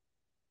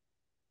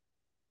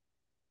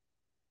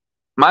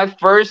my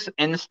first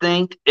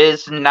instinct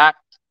is not.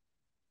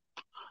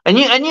 And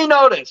you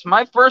notice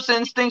my first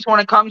instinct when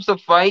it comes to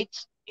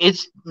fights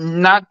is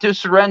not to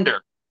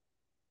surrender.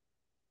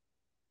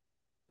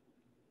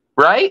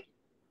 Right?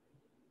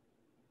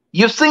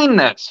 You've seen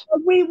this.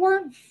 But we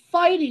weren't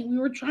fighting. We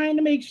were trying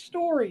to make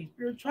stories.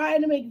 We were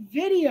trying to make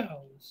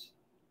videos.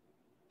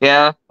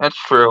 Yeah, that's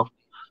true.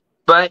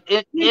 But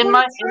in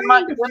my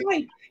mind,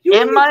 when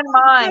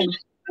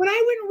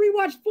I went and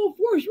rewatched Full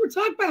Force, you were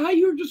talking about how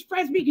you were just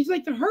friends with me because you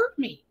like to hurt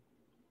me.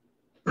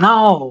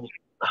 No.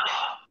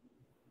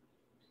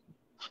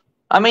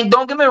 I mean,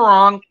 don't get me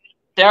wrong.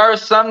 There are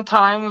some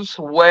times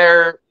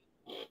where,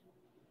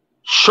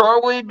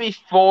 shortly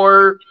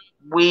before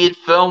we'd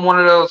film one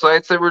of those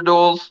lightsaber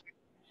duels,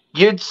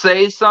 you'd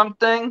say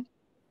something,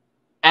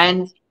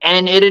 and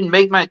it'd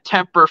make my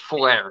temper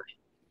flare,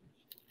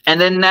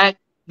 and then that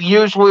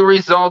usually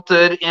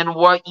resulted in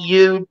what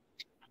you'd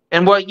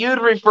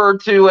refer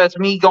to as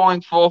me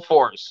going full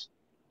force.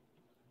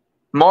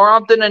 More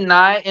often than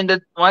not, in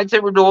the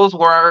lightsaber duels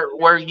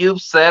where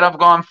you've said I've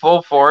gone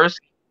full force,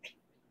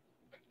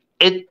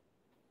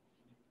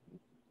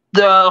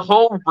 the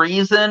whole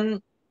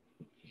reason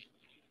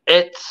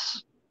it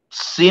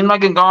seemed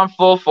like I'd gone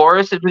full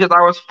force is because I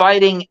was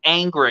fighting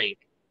angry.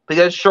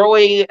 Because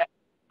shortly,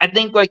 I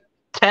think like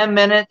 10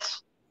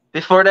 minutes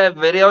before that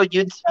video,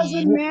 you'd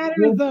say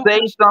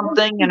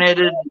something and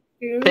it'd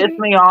piss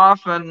me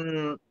off,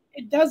 and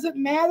it doesn't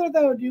matter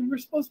though, dude. We're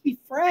supposed to be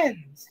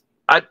friends.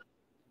 I'd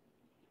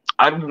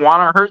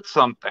want to hurt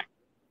something,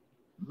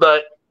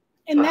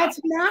 and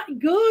that's not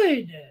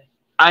good.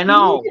 I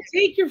know. You need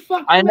to take your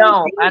fucking I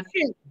know.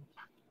 Medication.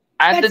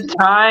 At the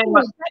time,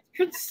 that's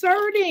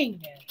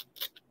concerning.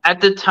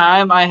 At the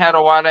time, I had a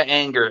lot of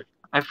anger.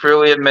 I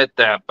freely admit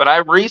that. But I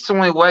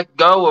recently let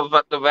go of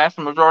the vast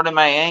majority of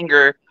my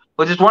anger,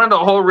 which is one of the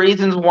whole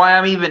reasons why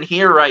I'm even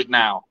here right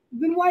now.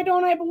 Then why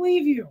don't I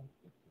believe you?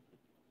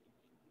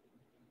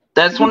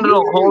 That's one of the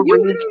whole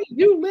reasons.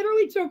 You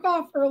literally took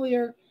off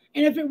earlier,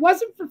 and if it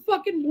wasn't for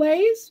fucking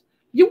Blaze,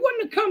 you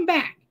wouldn't have come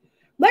back.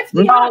 Let's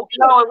be honest.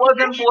 No, it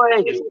wasn't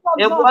Blaze.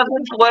 It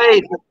wasn't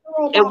Blaze.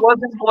 It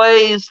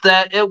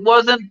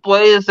wasn't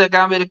Blaze that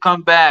got me to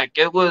come back.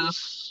 It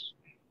was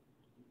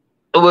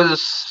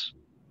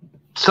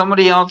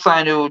somebody else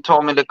I knew who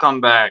told me to come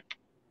back.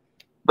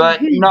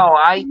 But no,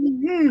 I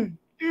didn't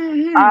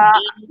leave.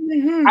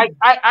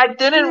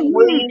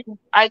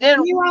 I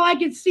didn't. Meanwhile, I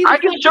can see. I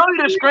can show you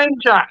the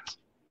screenshots,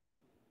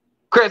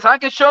 Chris. I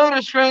can show you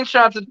the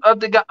screenshots of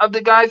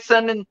the guy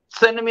sending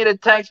me the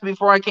text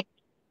before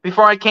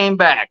I came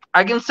back.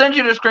 I can send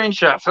you the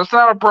screenshots. That's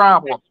not a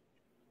problem.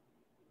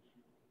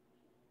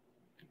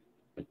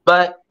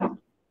 But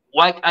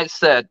like I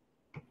said,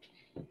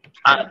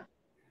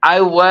 I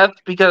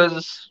left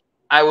because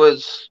I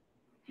will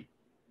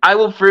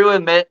freely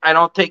admit I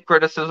don't take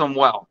criticism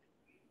well.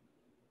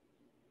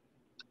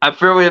 I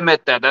freely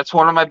admit that. That's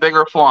one of my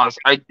bigger flaws.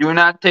 I do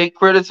not take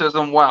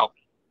criticism well.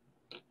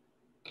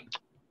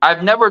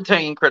 I've never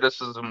taken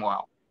criticism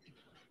well.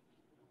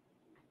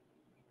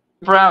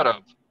 I'm proud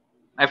of.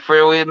 I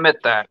freely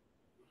admit that.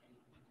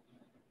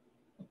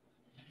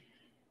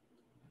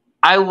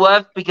 I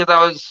left because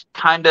I was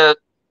kind of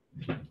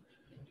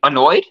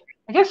annoyed,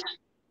 I guess.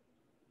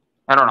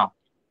 I don't know.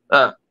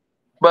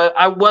 But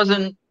I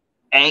wasn't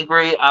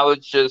angry. I was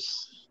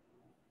just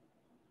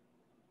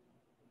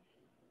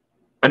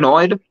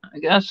annoyed, I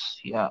guess.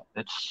 Yeah,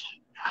 it's...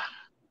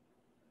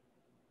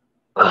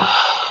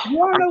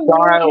 I'm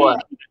sorry I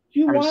left. Do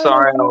you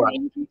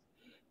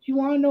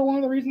want to know one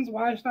of the reasons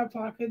why I stopped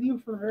talking to you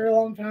for a very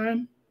long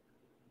time?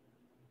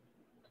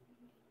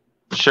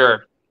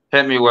 Sure.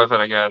 Hit me with it,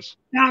 I guess.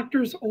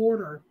 Doctor's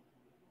order.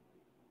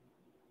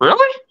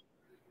 Really?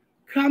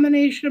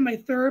 Combination of my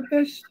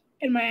therapist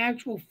and my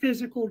actual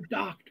physical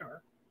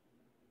doctor.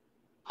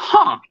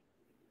 Huh.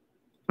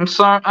 I'm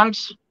sorry.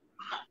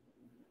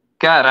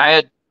 God,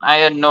 I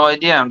had no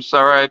idea. I'm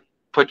sorry I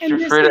put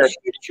you through that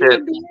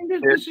shit.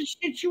 This is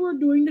shit you were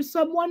doing to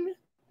someone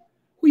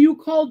who you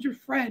called your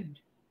friend.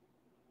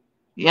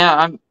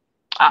 Yeah,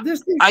 I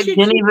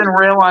didn't even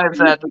realize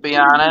that, to be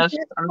honest.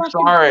 I'm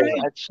sorry.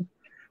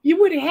 You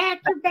would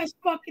hack your best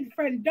fucking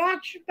friend,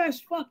 dox your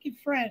best fucking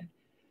friend.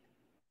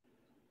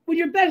 When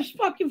your best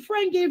fucking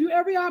friend gave you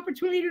every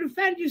opportunity to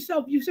defend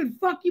yourself, you said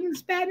fuck you and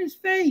spat in his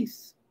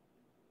face.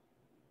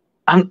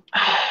 I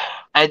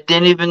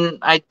didn't even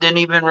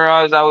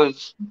realize I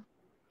was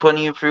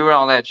putting you through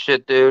all that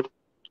shit, dude.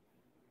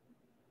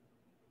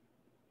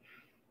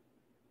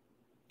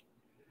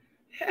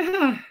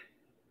 Yeah.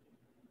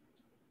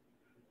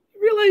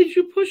 You realize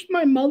you pushed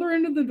my mother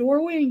into the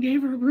doorway and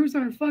gave her a bruise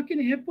on her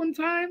fucking hip one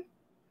time?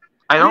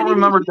 I don't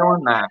remember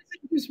doing that.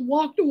 Just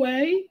walked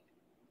away?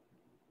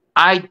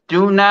 I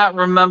do not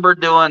remember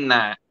doing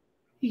that.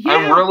 Yeah.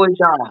 I really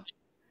don't.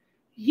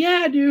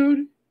 Yeah,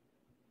 dude.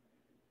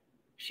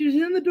 She was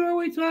in the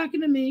doorway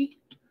talking to me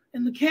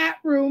in the cat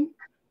room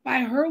by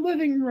her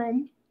living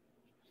room.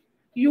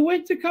 You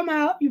went to come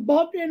out, you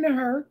bumped into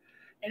her,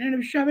 and ended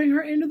up shoving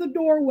her into the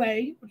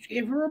doorway, which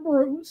gave her a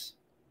bruise.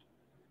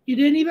 You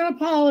didn't even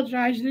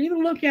apologize. You didn't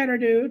even look at her,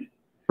 dude.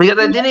 Because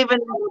I didn't even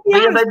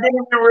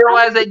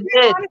realize I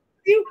did.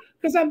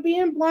 Because I'm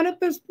being blunt at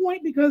this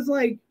point. Because,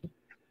 like,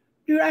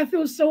 dude, I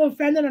feel so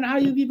offended on how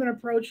you've even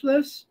approached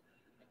this.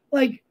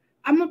 Like,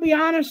 I'm gonna be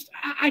honest.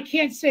 I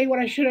can't say what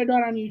I should have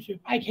done on YouTube.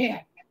 I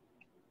can't.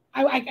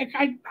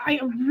 I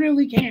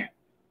really can't.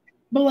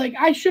 But like,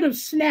 I should have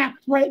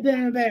snapped right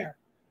then and there,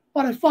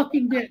 but I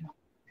fucking didn't.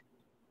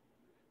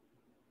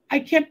 I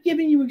kept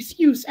giving you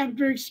excuse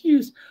after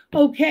excuse.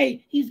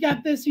 Okay, he's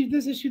got this, he's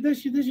this issue, this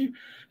issue, this issue.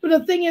 But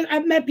the thing is,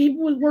 I've met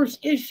people with worse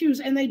issues,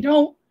 and they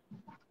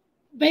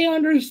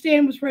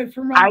understand what's right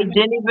from wrong. I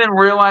didn't even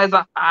realize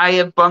I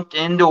had bumped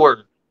into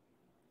her.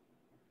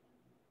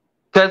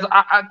 Because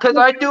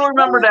I do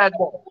remember that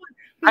day.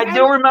 I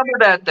do remember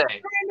that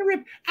day.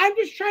 I'm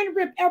just trying to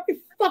rip every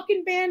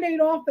fucking Band-Aid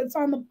off that's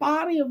on the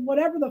body of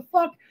whatever the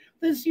fuck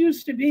this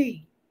used to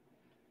be.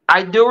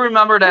 I do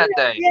remember that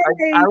day.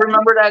 I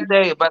remember that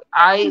day, but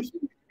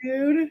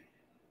dude,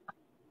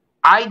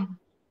 I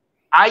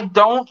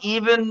don't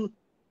even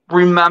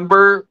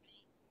remember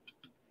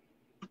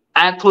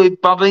actually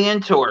bumping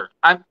into her.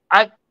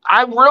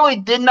 I really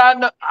did not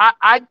know.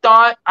 I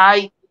thought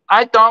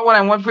when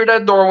I went through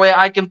that doorway,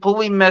 I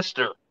completely missed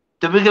her.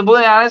 To be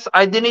completely honest,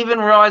 I didn't even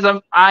realize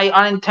I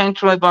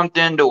unintentionally bumped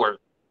into her.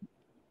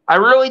 I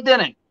really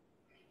didn't.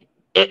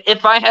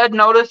 If I had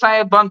noticed I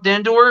had bumped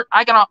into her,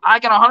 I can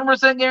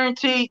 100%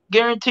 guarantee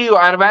you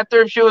I'd have asked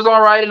her if she was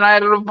all right, and I had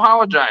to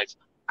apologize.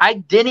 I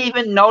didn't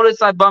even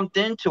notice I bumped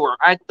into her.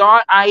 I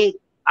thought I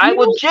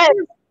legit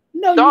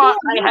thought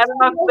I had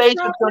enough space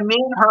between me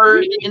and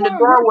her in the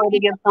doorway to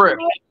get through.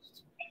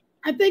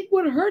 I think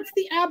what hurts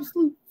the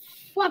absolute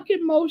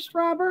fucking most,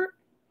 Robert,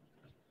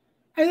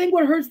 I think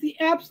what hurts the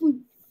absolute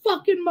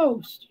fucking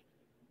most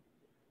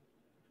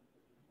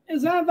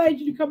is I invited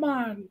you to come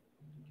on,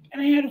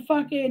 and I had to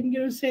fucking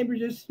get a saber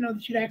just to know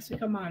that you'd actually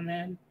come on,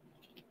 man.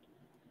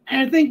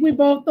 And I think we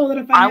both know that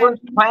if I was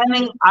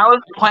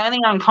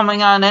planning on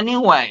coming on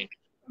anyway.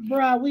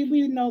 Bruh, we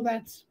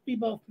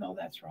both know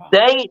that's wrong.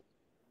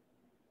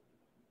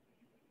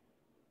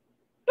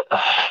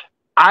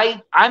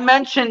 I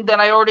mentioned that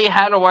I already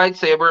had a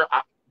lightsaber.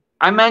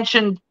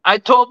 I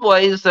told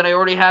Blaze that I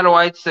already had a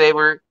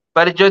lightsaber,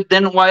 but it just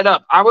didn't light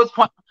up. I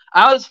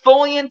was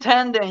fully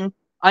intending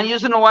on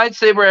using the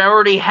lightsaber I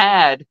already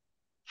had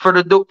for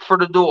the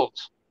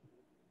duels.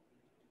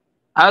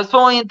 I was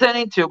fully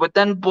intending to, but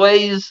then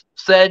Blaze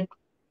said,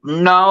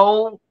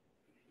 "No,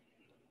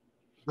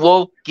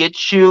 we'll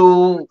get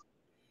you."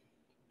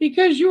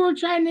 Because you were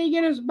trying to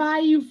get us buy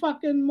you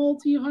fucking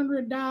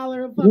multi-$100.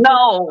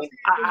 No,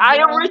 I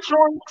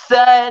originally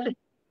said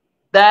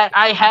that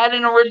I had a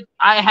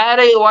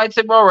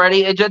lightsaber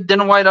already. It just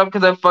didn't light up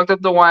because I fucked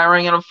up the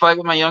wiring in a fight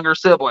with my younger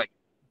sibling.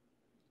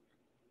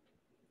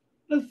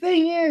 The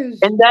thing is,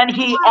 and then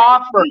he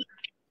offered.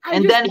 I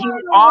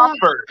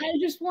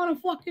just want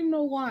to fucking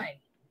know why.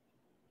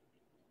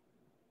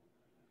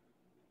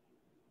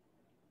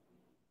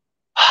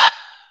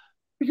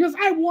 Because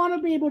I want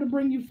to be able to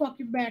bring you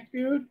fucking back,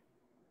 dude.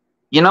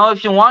 You know,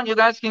 if you want, you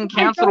guys can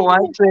cancel the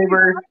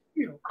lightsaber.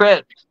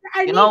 Chris,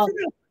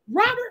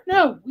 Robert,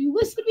 no. You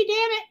listen to me,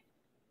 damn it.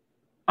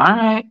 All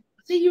right.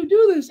 See, you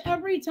do this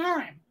every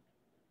time.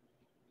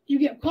 You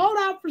get called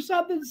out for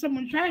something,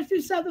 someone tries to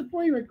do something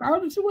for you,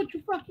 regardless of what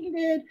you fucking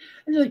did,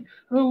 and you're like,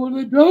 oh,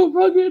 well, don't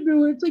fucking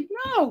do it. It's like,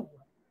 no.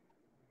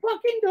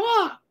 Fucking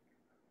talk.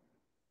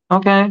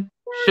 Okay.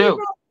 Shoot.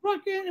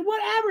 Fucking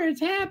whatever,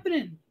 it's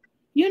happening.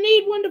 You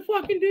need one to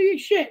fucking do your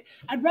shit.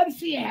 I'd rather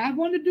see you have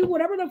one to do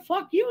whatever the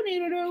fuck you need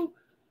to do.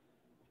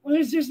 Well,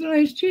 it's just a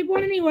nice cheap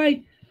one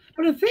anyway.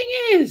 But the thing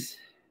is,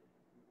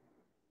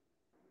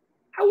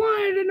 I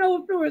wanted to know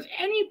if there was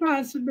any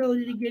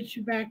possibility to get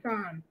you back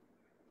on.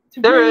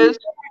 There is.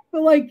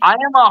 But like, I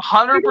am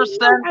 100%.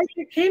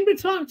 I came to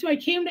talk to. I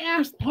came to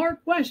ask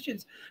hard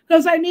questions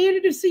because I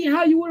needed to see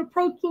how you would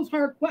approach those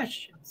hard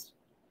questions.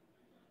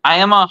 I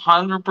am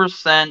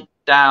 100%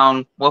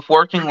 down with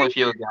working with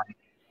you again.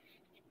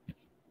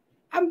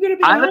 I'm gonna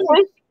be honestly,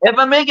 honest. If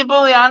I'm being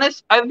completely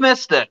honest, I've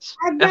missed this.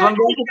 I've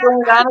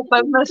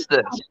missed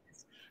this.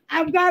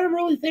 I've got to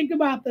really think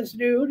about this,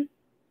 dude.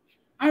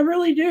 I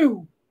really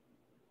do.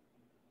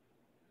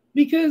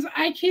 Because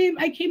I came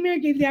here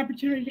and gave the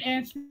opportunity to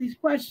answer these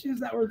questions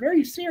that were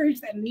very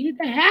serious that needed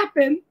to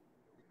happen.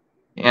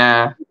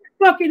 Yeah.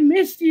 I fucking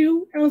missed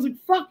you. And I was like,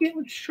 fuck it,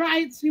 let's try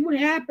it, see what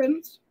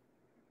happens.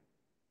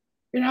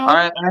 You know? All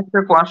right, ask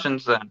your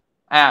questions then.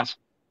 Ask.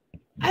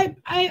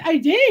 I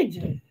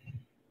did.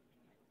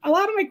 A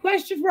lot of my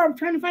questions were I'm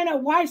trying to find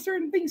out why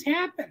certain things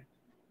happen.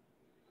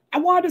 I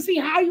wanted to see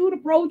how you would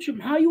approach him,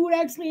 how you would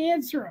actually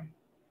answer him.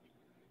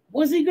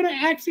 Was he going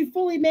to actually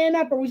fully man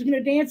up, or was he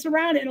going to dance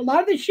around it? And a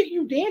lot of the shit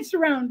you danced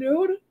around,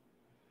 dude.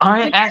 All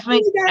right, ask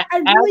me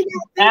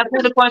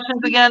the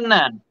questions again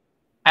then.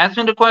 Ask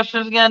me the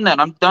questions again then.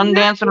 I'm done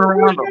dancing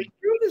around them.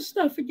 Through this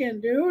stuff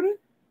again, dude.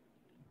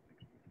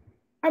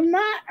 I'm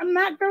not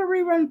going to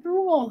rerun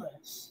through all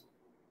this.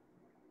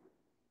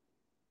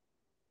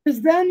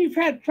 Because then you've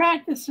had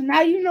practice, and now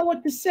you know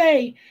what to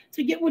say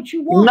to get what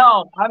you want.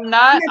 No, I'm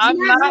not. I'm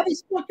not how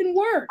this fucking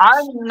works.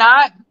 I'm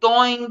not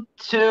going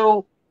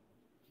to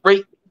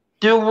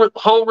do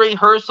whole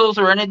rehearsals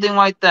or anything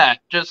like that.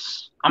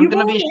 I'm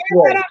going to be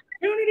straight. That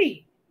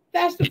opportunity.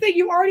 That's the thing.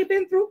 You've already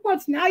been through it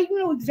once. Now you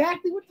know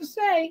exactly what to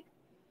say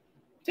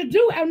to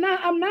do. I'm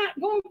not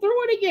going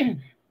through it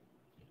again.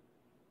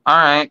 All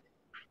right.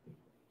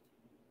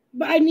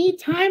 But I need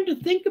time to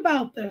think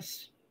about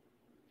this.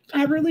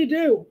 I really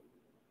do.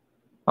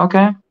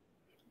 Okay.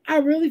 I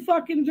really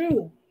fucking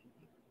do.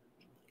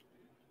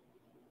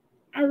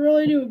 I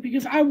really do,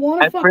 because I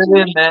want to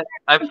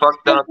I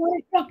fucked up. I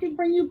want to fucking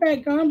bring you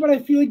back on, but I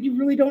feel like you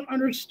really don't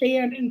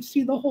understand and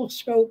see the whole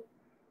scope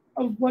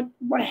of what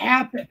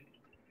happened.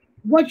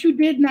 What you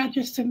did, not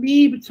just to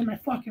me, but to my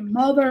fucking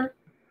mother,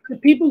 the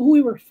people who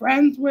we were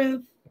friends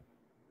with.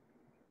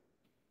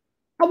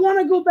 I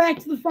want to go back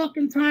to the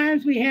fucking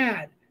times we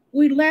had.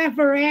 We'd laugh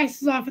our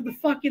asses off at the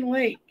fucking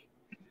lake.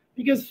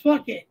 Because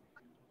fuck it.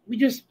 We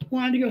just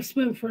wanted to go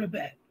swim for a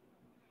bit.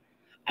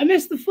 I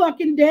miss the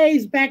fucking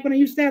days back when I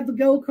used to have the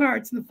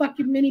go-karts and the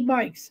fucking mini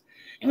bikes.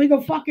 And we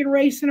go fucking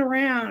racing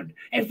around.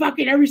 And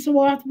fucking every so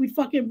often we'd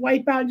fucking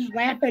wipe out and just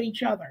laugh at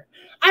each other.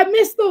 I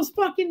miss those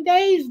fucking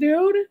days,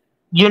 dude.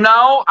 You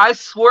know, I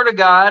swear to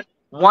God,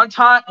 one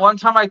time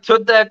I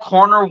took that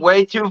corner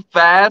way too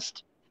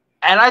fast.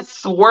 And I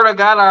swear to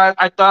God,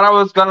 I thought I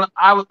was gonna.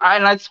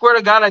 I swear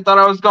to God, I thought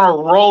I was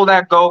gonna roll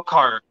that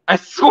go-kart. I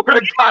swear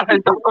to God, I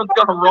thought I was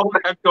gonna roll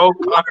that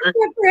go-kart.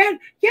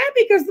 Yeah,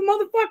 because the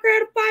motherfucker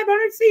had a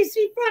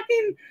 500cc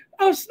fucking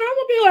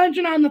snowmobile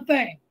engine on the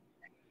thing.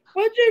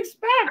 What'd you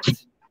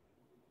expect?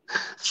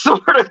 Swear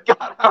to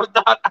God,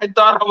 I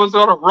thought I was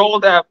gonna roll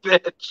that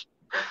bitch.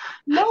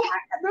 No,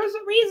 there's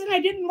a reason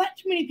I didn't let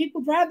too many people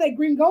drive that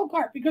green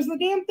go-kart, because the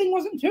damn thing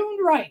wasn't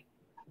tuned right.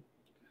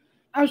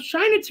 I was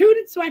trying to tune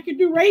it so I could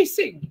do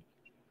racing.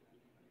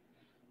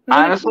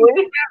 Honestly,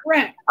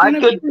 I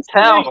could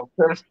tell,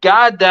 because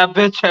God, that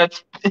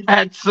bitch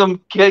had some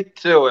kick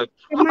to it.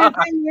 And my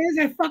thing is,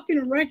 I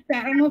fucking wrecked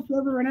that. I don't know if you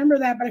ever remember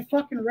that, but I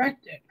fucking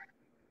wrecked it.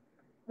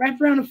 Wrapped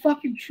around a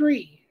fucking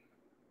tree.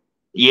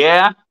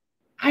 Yeah.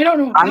 I don't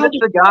know. Honest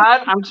to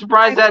God, I'm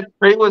surprised that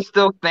tree was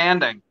still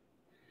standing.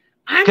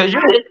 Because you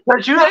hit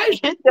that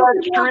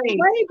tree.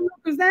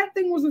 Because that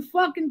thing was a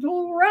fucking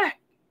total wreck.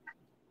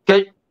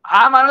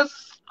 I'm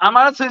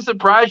honestly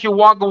surprised you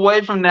walk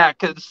away from that,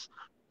 because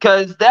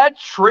that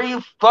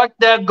tree fucked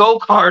that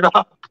go-kart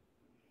up.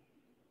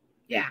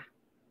 Yeah.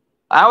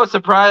 I was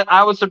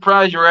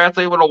surprised you were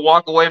actually able to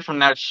walk away from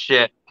that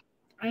shit.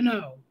 I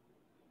know.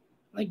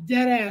 Like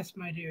dead ass,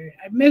 my dude.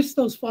 I miss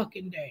those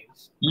fucking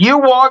days. You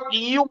walked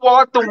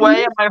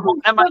away, and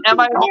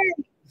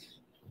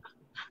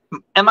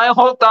my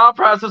whole thought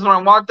process when I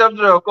walked up to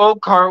the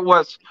go-kart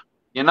was,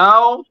 you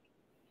know,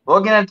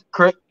 looking at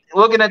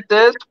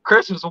this,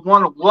 Chris is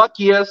one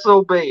lucky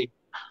SOB.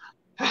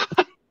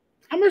 I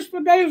miss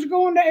the days of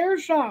going to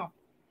Airsoft.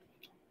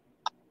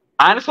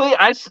 Honestly,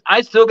 I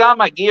still got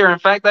my gear. In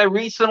fact, I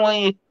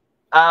recently,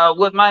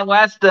 with my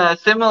last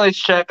stimulus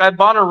check, I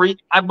bought a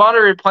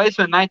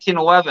replacement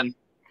 1911.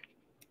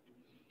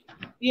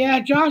 Yeah,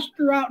 Josh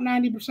threw out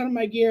 90% of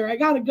my gear. I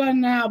got a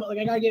gun now, but like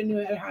I gotta get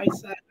into a high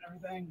set and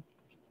everything.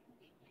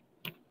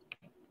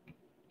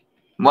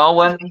 Well,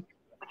 I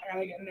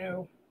gotta get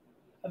new.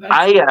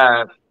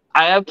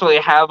 I actually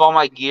have all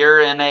my gear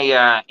in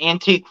a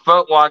antique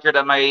foot locker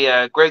that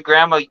my great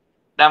grandma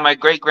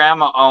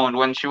owned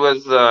when she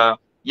was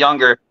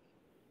younger.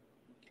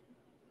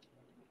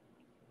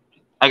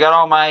 I got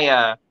all my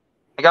I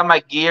got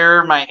my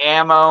gear, my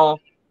ammo,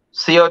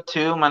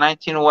 CO2, my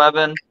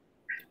 1911.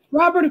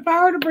 Robert, if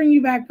I were to bring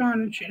you back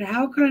on and shit,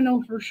 how could I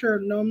know for sure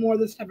no more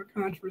of this type of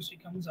controversy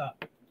comes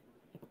up?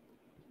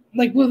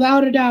 Like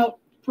without a doubt,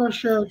 for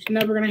sure, it's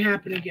never gonna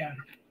happen again.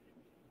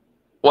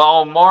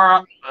 Well,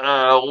 more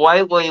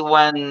likely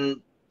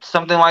when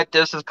something like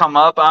this has come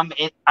up,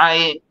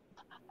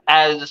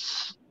 as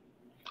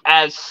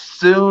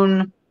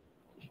soon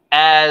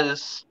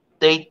as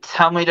they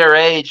tell me their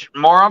age,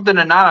 more often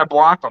than not, I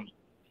block them.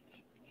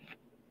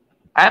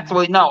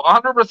 Actually, no,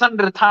 100% of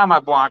the time I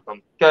block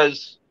them,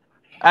 because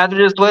after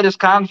this latest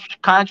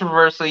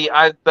controversy,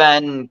 I've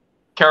been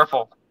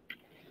careful,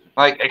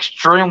 like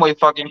extremely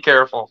fucking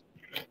careful.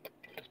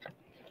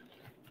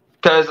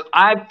 Because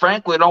I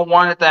frankly don't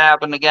want it to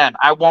happen again.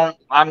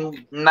 I'm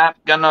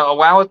not going to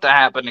allow it to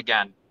happen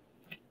again.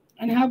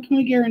 And how can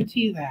we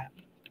guarantee that?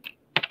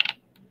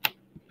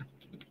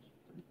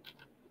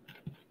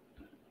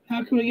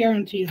 How can we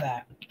guarantee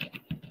that?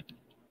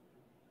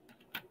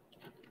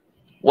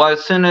 Well,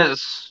 as soon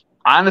as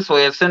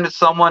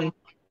someone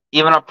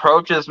even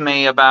approaches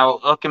me about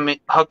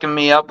hooking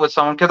me up with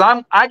someone,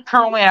 because I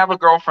currently have a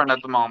girlfriend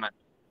at the moment.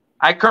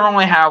 I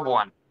currently have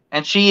one,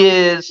 and she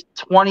is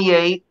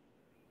 28.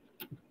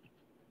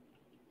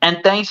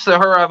 And thanks to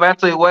her, I've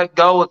actually let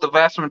go with the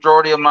vast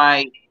majority of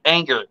my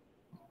anger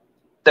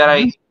that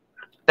I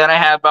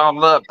had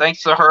bound up.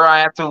 Thanks to her, I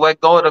have to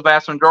let go of the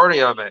vast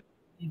majority of it.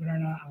 Believe it or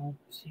not, I'll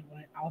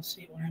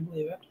see it when I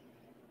believe it.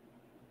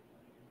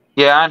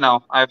 Yeah, I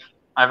know. I've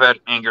had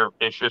anger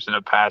issues in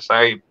the past.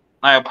 I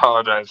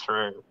apologize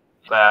for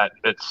that.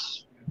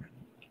 It's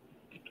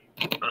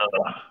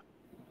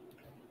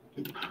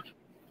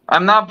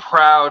I'm not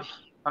proud.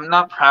 I'm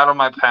not proud of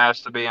my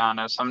past, to be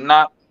honest. I'm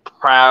not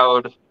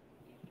proud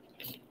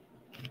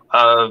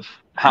of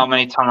how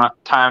many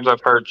times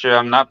I've hurt you.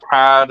 I'm not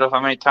proud of how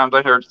many times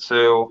I hurt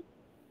Sue.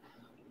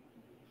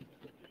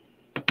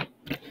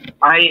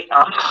 I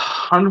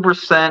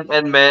 100%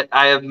 admit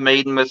I have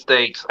made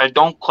mistakes. I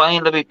don't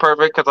claim to be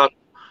perfect because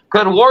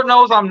Lord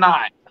knows I'm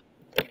not.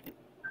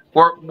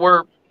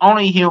 We're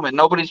only human.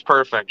 Nobody's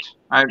perfect.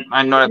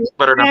 I know that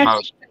better than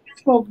most.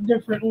 Spoke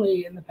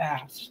differently in the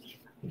past.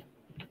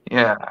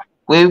 Yeah.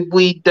 I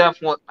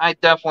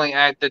definitely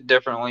acted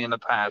differently in the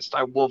past.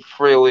 I will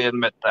freely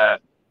admit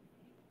that.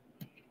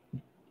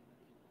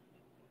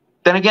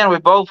 Then again, we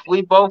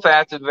both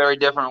acted very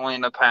differently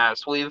in the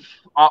past. We've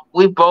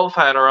both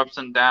had our ups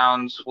and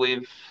downs.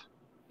 We've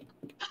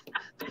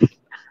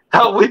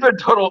been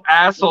total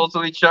assholes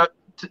to each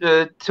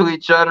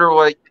other.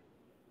 Like,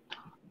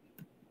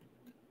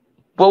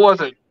 what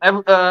was it?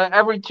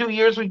 Every 2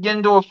 years we get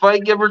into a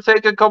fight, give or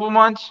take a couple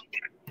months.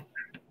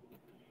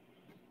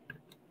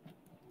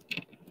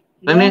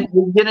 Yeah. I mean,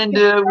 we get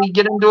into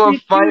a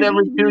fight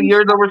every 2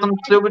 years over some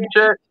stupid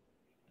shit.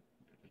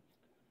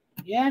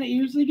 Yeah, and it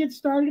usually gets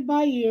started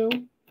by you.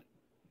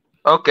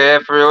 Okay, I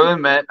freely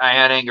admit I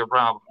had anger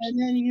problems. And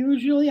then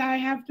usually I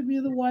have to be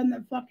the one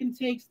that fucking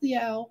takes the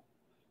L,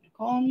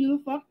 calm you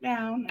the fuck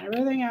down,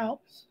 everything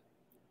else.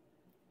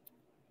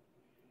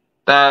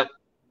 That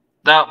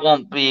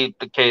won't be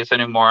the case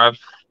anymore.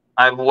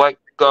 I've let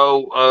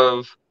go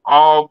of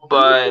all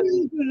but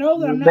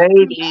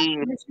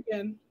maybe.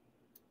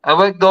 I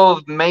let go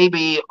of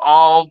maybe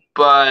all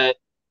but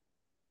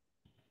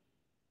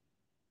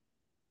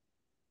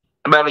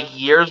about a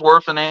year's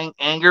worth of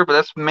anger, but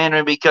that's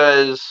mainly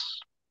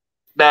because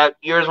that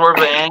year's worth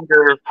of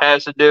anger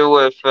has to do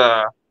with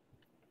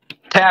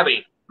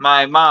Tabby,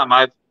 my mom.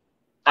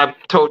 I've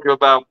told you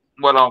about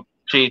what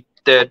she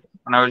did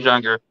when I was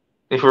younger,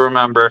 if you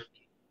remember.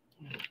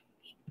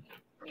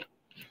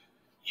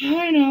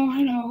 I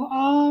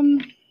know.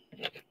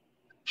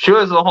 She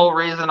was the whole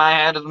reason I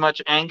had as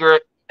much anger.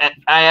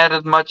 I had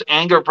as much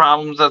anger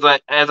problems as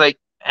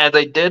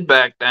I did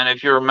back then.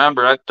 If you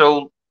remember, I've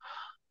told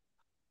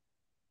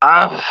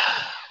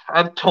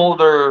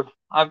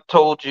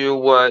you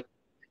what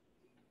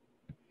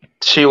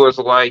she was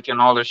like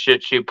and all the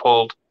shit she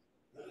pulled.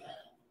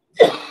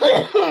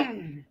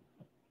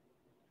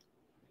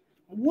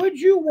 Would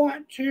you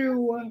want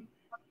to?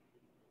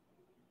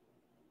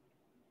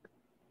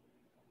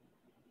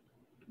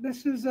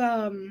 This is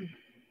a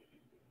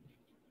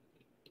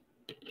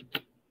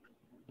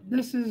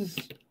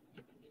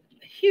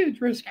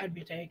huge risk I'd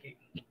be taking.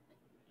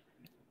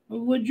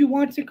 Would you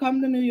want to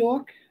come to New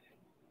York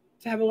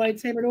to have a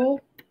lightsaber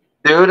duel?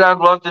 Dude, I'd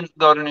love to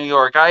go to New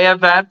York. I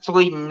have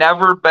actually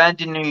never been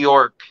to New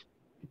York.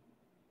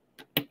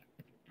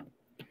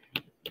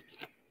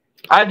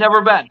 I've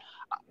never been.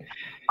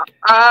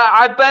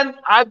 I've been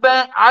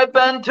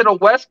to the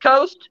West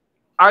Coast.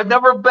 I've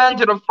never been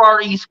to the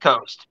Far East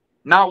Coast.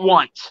 Not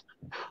once.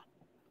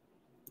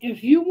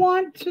 If you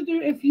want to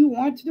do a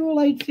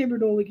lightsaber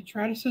duel, we could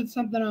try to set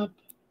something up.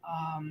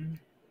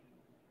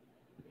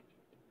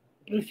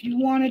 If you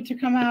wanted to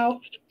come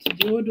out to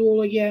do a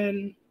duel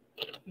again,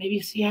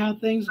 maybe see how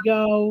things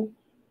go.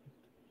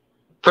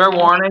 Fair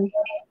warning.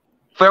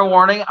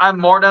 I'm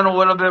more than a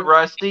little bit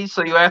rusty,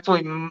 so you're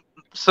actually more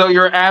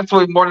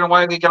than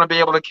likely going to be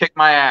able to kick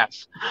my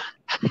ass.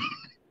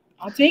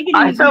 I'll take it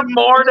easy.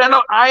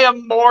 I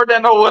am more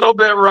than a little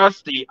bit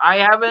rusty. I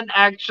haven't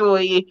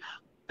actually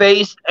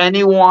faced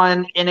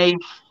anyone in a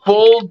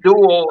full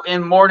duel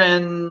in more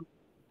than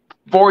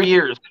 4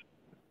 years.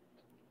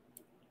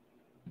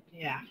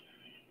 Yeah.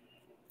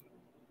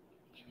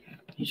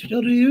 You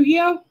still do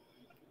Yu-Gi-Oh?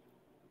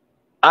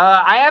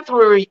 I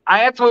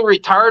actually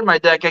retired my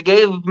deck. I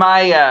gave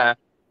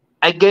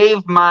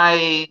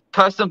my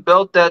custom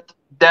built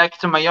deck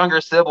to my younger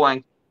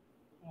sibling.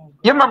 Oh,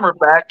 you remember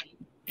Beck?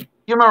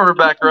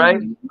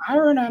 Right? I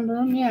remember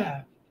him.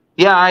 Yeah.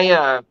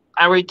 Yeah,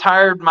 I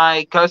retired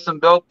my custom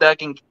built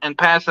deck and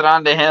passed it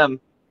on to him.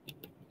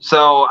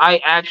 So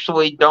I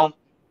actually don't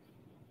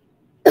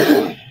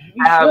have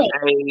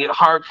a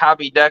hard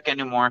copy deck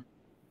anymore.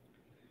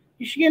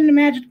 You should get into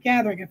Magic the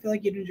Gathering. I feel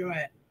like you'd enjoy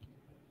it.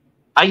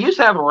 I used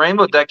to have a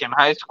rainbow deck in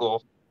high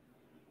school.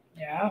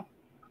 Yeah.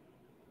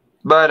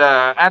 But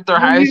after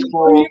high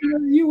school... Were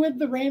you with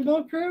the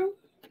Rainbow Crew?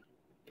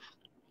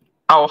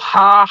 Oh,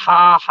 ha,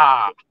 ha,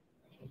 ha.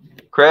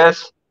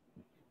 Chris,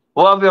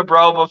 love you,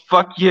 bro, but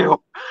fuck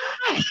you.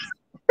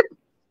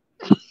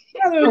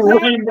 Yeah,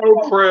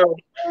 Rainbow Crew.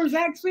 there was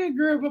actually a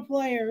group of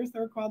players. They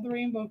were called the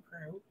Rainbow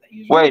Crew.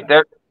 Wait,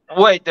 there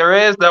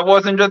is. That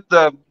wasn't just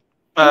the. It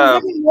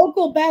was like a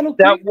local Battle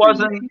That Creek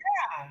wasn't. tournament,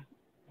 yeah.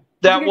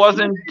 That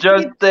wasn't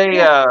just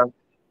a.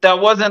 That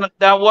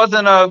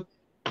wasn't a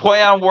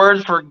play on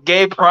words for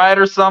gay pride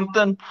or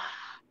something.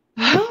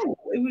 No,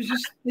 it was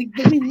just we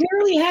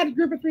literally had a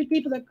group of 3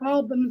 people that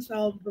called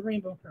themselves the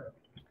Rainbow Crew.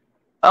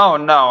 Oh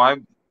no,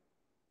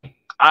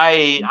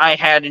 I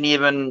hadn't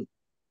even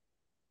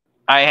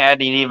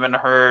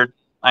heard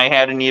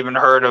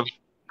of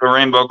the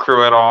Rainbow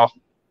Crew at all.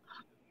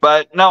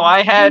 But no,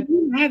 I had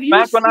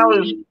back when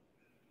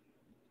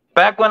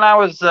I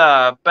was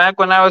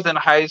in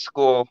high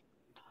school,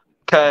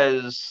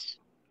 because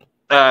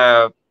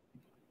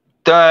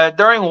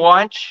during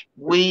lunch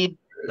me,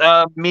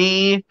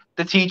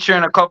 the teacher,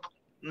 and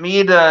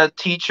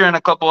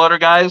a couple other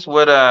guys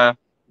would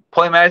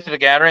play Magic the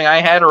Gathering.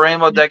 I had a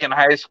rainbow deck in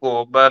high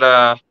school, but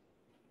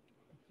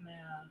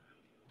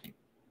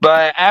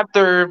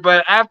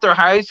after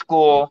high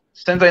school,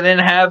 since I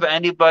didn't have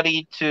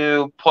anybody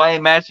to play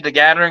Magic the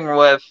Gathering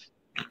with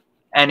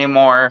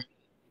anymore,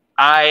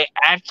 I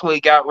actually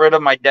got rid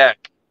of my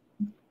deck.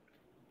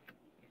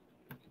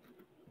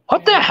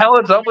 What the hell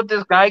is up with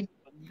this guy?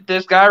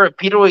 This guy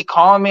repeatedly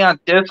calling me on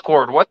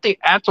Discord. What the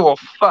actual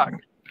fuck?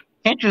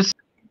 Can't you?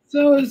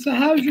 So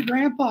how's your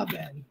grandpa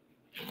been?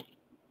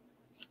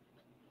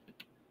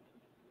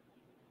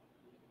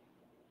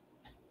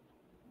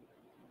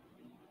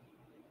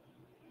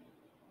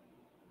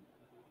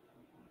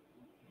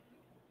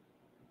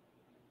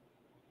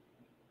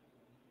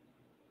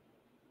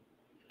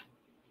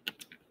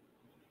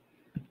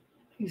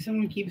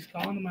 Someone keeps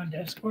calling him on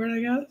Discord, I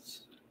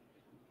guess.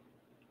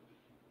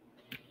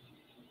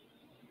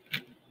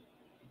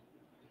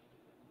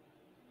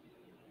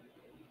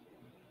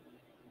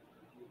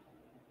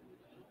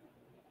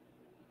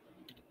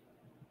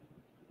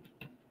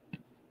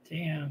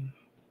 Damn.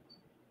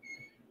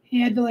 He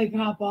had to like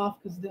hop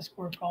off because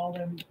Discord called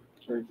him.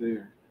 It's right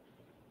there.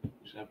 You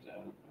just have to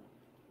have it.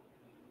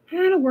 I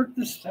know how to work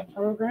this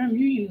program.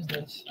 You use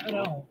this. I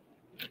don't.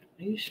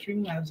 I use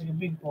Streamlabs like a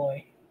big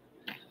boy.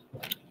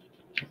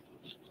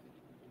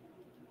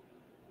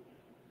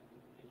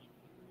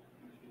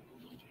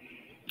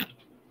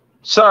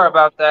 Sorry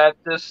about that.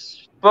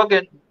 This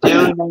fucking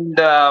dude named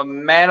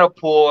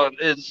Manipool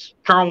is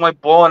currently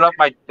blowing up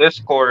my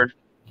Discord.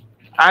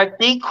 I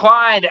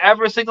declined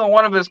every single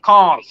one of his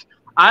calls.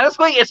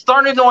 Honestly, it's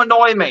starting to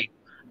annoy me.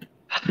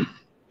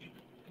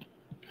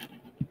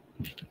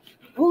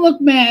 Well,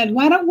 look, man,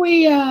 why don't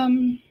we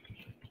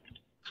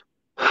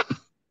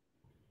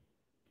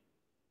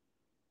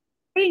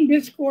putting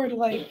Discord,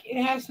 like,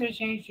 it has to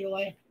change your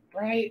life,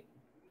 right?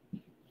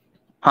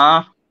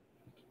 Huh?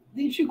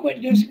 Didn't you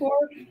quit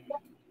Discord?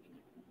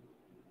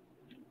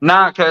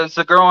 Nah, because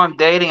the girl I'm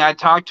dating, I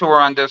talked to her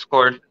on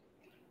Discord.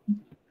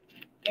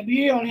 But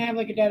you don't have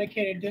like a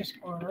dedicated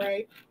Discord,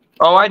 right?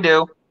 Oh, I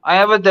do. I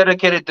have a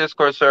dedicated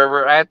Discord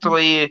server.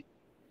 Actually,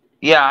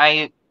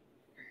 yeah,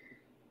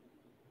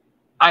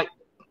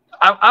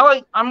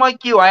 I'm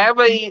like you. I have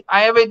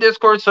a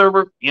Discord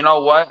server. You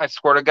know what? I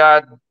swear to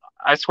God,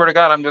 I'm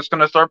just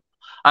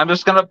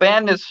gonna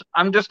ban this.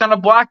 I'm just gonna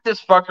block this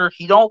fucker.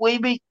 He don't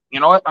leave me. You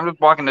know what? I'm just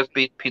blocking this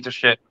piece of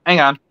shit. Hang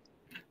on.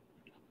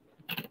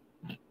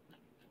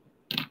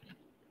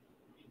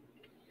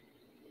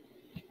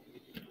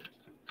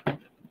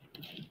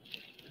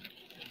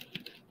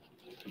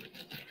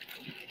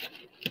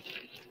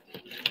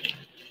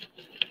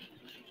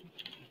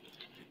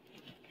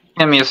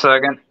 Give me a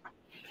second.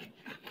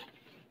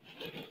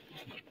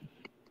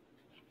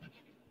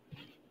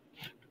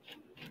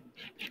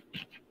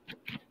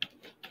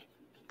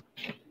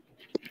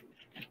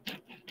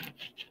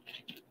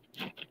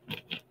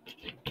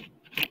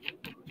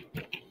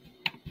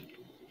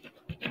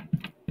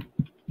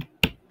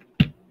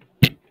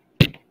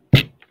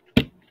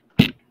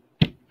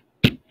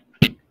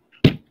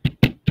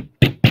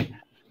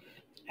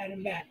 Add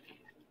him back.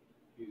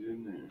 He's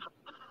in there.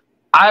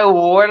 I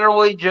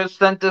literally just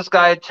sent this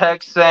guy a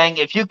text saying,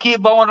 if you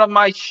keep blowing up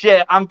my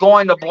shit, I'm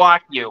going to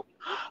block you.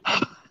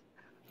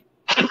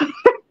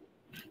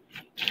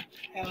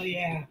 Hell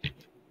yeah.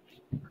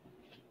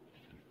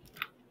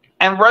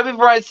 And right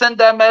before I sent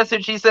that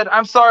message, he said,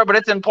 I'm sorry, but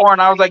it's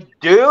important. I was like,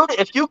 dude,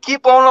 if you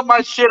keep blowing up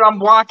my shit, I'm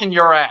blocking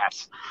your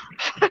ass.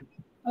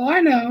 Oh, I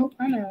know.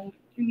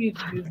 You need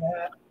to do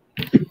that.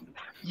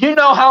 You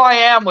know how I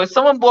am. When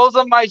someone blows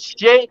up my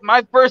shit,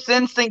 my first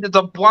instinct is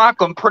to block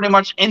them pretty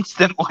much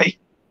instantly.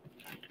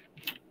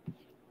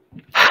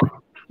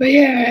 But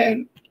yeah,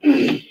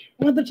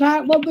 we'll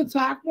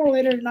talk more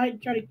later tonight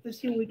and try to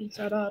see what we can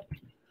set up.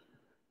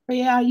 But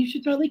yeah, you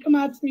should totally come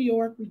out to New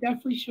York. We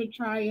definitely should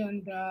try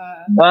and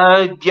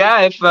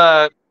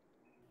yeah,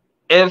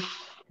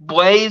 if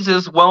Blaze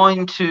is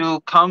willing to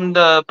come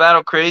to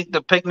Battle Creek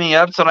to pick me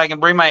up so that I can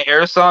bring my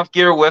airsoft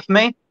gear with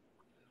me.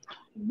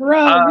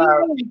 Bro, we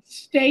are like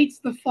states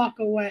the fuck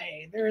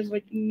away. There is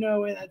like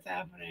no way that's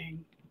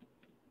happening.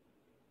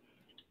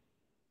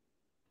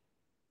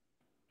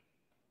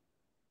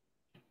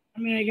 I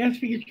mean, I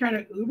guess we could try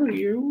to Uber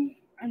you.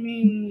 I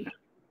mean,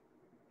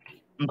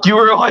 Do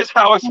you realize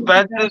how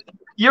expensive?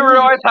 You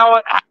realize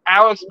how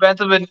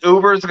expensive an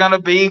Uber is gonna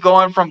be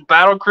going from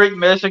Battle Creek,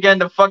 Michigan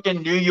to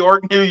fucking New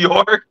York, New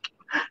York?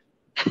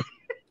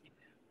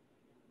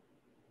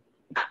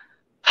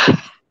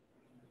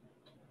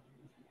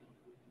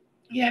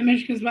 yeah,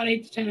 Michigan's about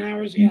 8 to 10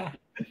 hours. Yeah,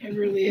 it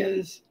really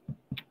is.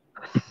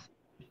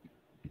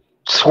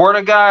 Swear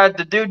to God,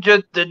 the dude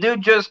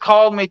just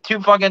called me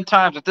 2 fucking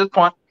times. At this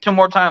point, 2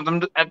 more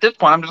times. At this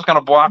point, I'm just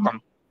gonna block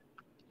him.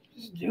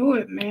 Just do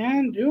it,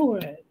 man. Do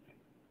it.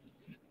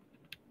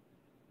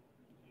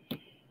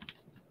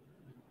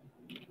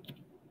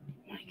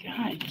 My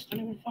God, just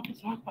don't even fucking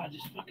talk about it.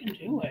 Just fucking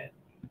do it.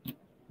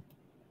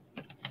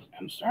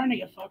 I'm starting to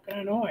get fucking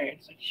annoyed.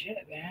 It's like,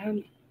 shit,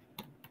 man.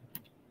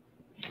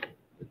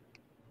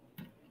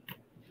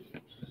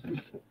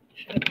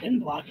 Should have been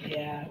blocked the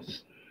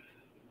ass.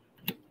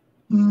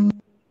 The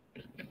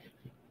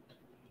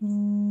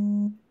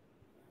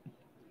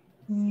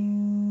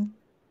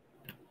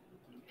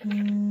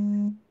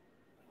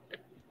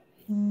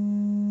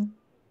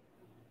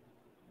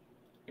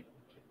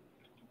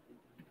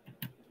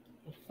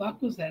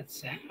fuck was that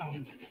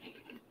sound?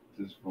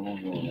 This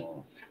phone going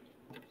off.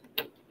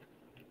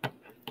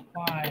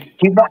 Why?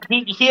 He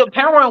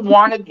apparently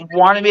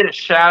wanted me to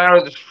shout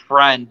out his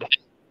friend.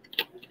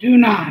 Do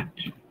not.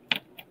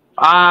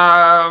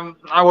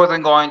 I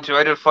wasn't going to.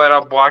 I just flat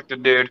out blocked the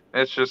dude.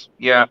 It's just,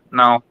 yeah,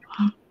 no.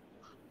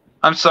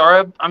 I'm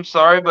sorry,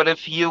 but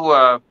if you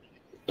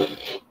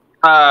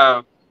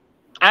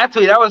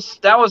actually that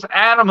was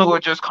Adam who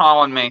was just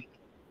calling me.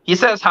 He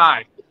says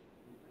hi.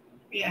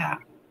 Yeah.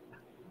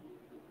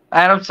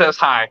 Adam says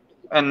hi,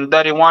 and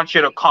that he wants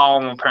you to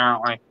call him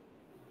apparently.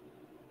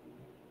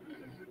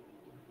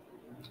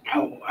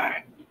 Oh,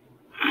 I.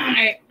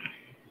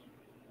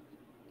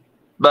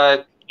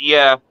 But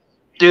yeah,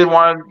 dude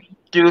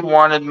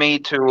wanted me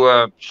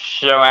to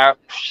shout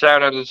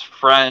out his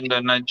friend,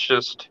 and I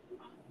just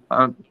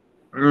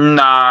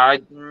nah.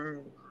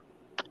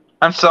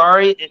 I'm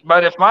sorry,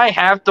 but if I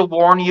have to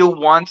warn you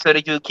once that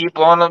if you keep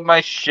blowing up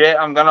my shit,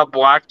 I'm gonna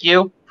block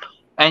you,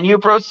 and you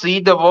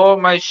proceed to blow up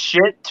my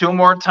shit 2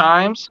 more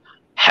times,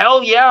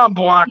 hell yeah, I'm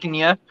blocking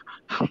you.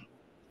 Are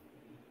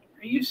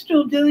you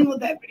still dealing with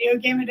that video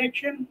game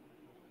addiction?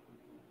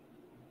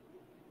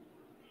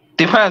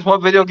 Depends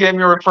what video game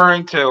you're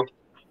referring to.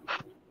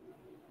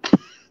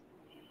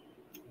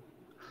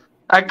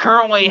 I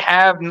currently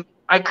have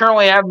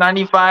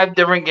 95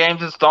 different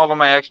games installed on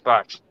my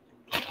Xbox.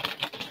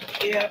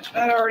 Yeah,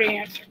 that already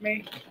answered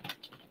me.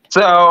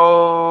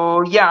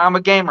 So yeah, I'm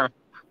a gamer.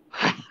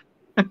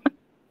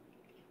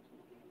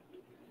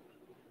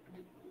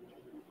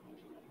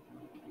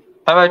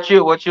 How about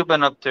you? What you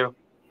been up to?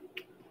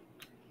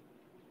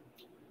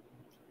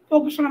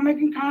 Focus on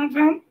making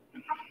content.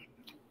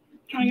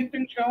 Trying to get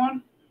things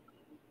going.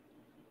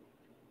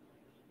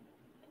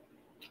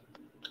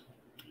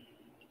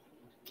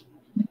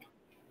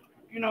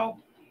 You know.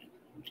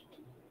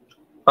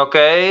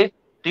 Okay.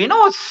 Do you know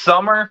what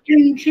summer?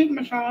 Getting cheap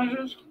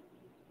massages.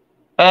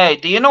 Hey,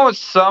 do you know what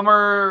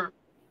summer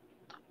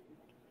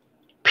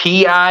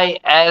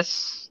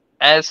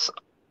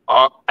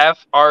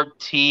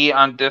PISSFRT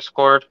on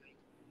Discord?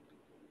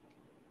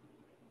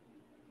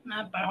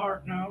 Not by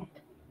heart, no.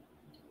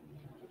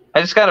 I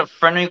just got a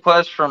friend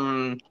request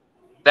from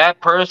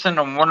that person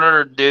and one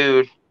other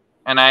dude,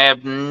 and I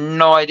have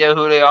no idea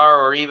who they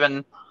are or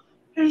even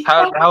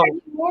how the hell,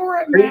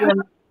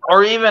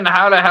 or even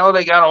how the hell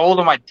they got a hold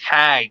of my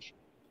tag.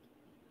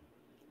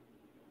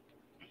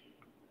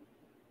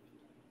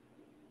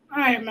 All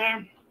right,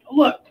 man.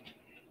 Look,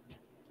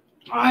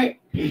 I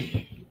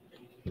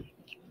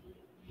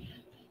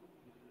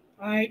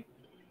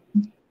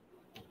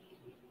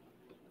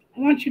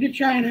want you to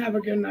try and have a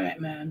good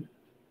night, man.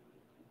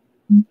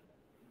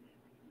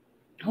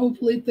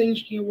 Hopefully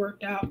things get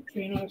worked out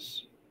between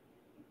us.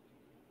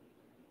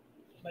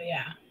 But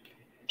yeah.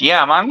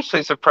 Yeah, I'm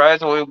honestly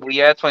surprised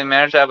we actually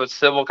managed to have a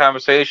civil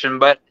conversation.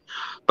 But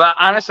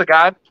honest to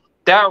God,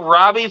 that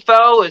Robbie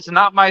fellow is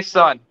not my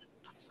son.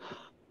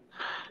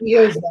 He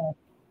is though.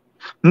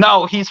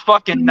 No, he's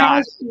fucking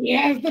not. He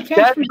has the test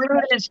That results.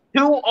 dude is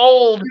too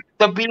old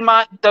to be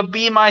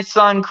my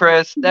son,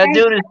 Chris. That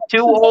dude is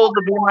too old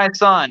to be my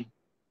son.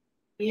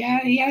 Yeah,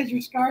 he has your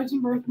scars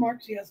and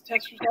birthmarks. He has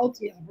test results.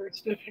 He has a birth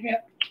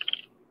certificate.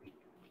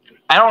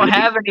 I don't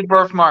have any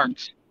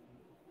birthmarks.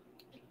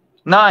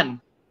 None.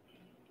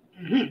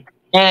 Mm-hmm.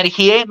 And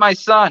he ain't my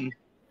son.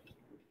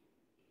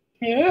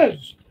 He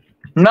is.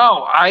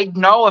 No, I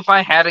know if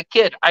I had a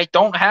kid. I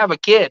don't have a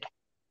kid.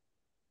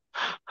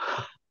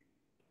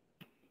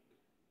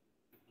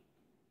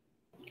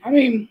 I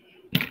mean,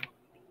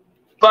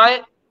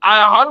 but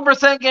I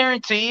 100%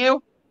 guarantee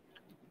you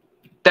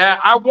that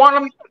I want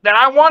to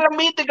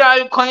meet the guy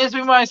who claims to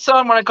be my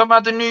son when I come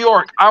out to New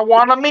York. I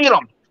want to meet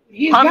him.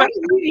 He's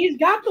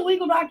got the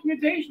legal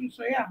documentation,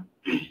 so yeah.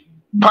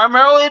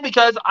 Primarily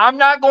because I'm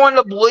not going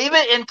to believe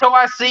it until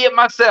I see it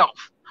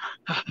myself.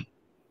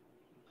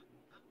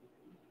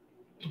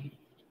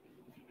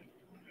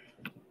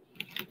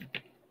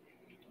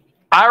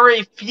 I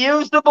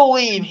refuse to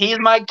believe he's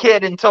my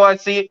kid until I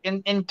see it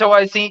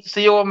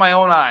with my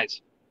own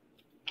eyes.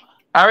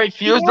 I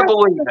refuse to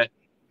believe it.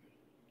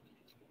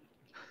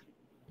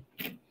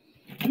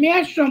 Let me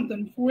ask you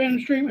something before we end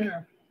the stream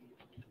here.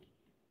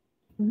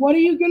 What are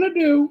you gonna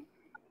do?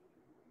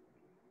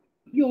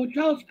 You'll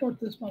child support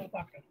this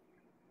motherfucker.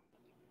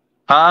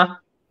 Huh?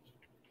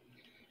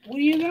 What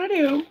are you gonna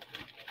do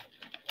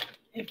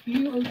if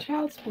you owe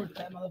child support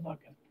that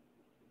motherfucker?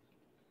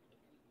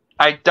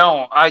 I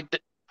don't. I've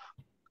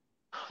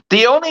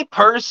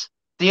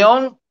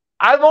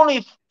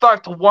only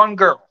fucked one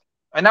girl,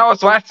 and that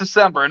was last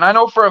December, and I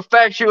know for a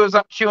fact she was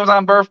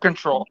on birth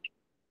control.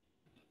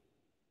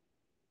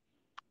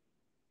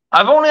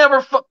 I've only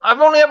ever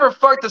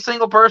fucked a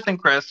single person,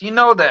 Chris. You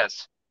know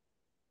this.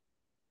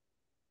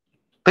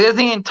 Because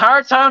the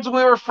entire time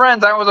we were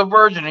friends, I was a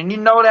virgin, and you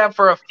know that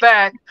for a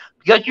fact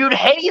because you'd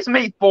haze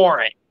me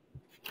for it.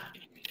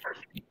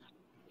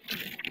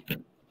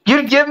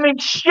 You'd give me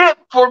shit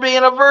for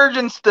being a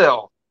virgin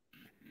still.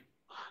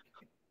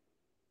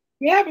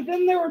 Yeah, but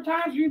then there were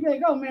times you'd be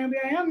like, oh, maybe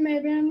I am,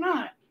 maybe I'm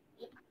not.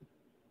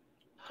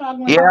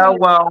 Yeah,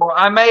 well,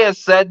 I may have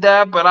said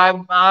that, but I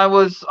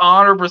was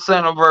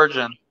 100% a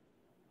virgin.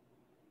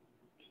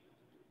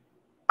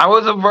 I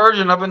was a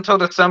virgin up until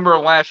December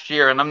of last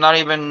year, and I'm not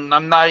even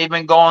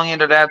going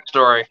into that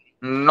story.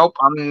 Nope,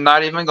 I'm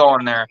not even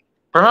going there.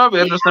 Remember,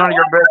 it's just none of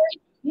your business.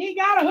 You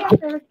got a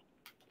hooker.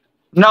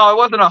 No, it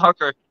wasn't a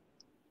hooker.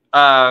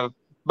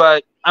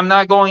 But I'm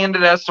not going into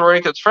that story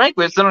because,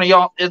 frankly, it's none of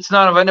y'all. It's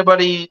none of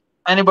anybody's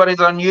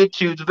on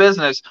YouTube's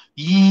business.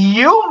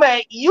 You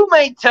may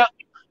tell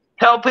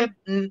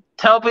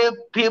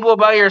people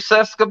about your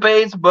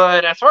sescapades,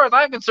 but as far as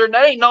I'm concerned,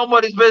 that ain't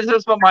nobody's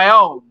business but my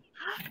own.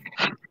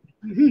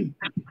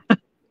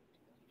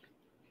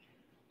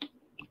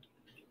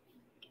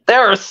 There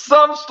are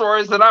some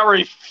stories that I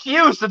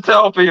refuse to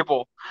tell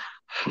people.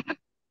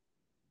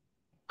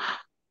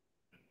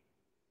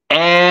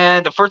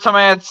 And the first time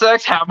I had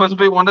sex happens to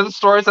be one of the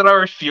stories that I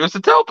refuse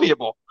to tell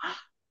people.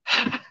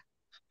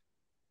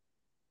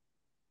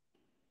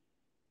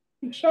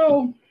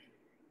 So,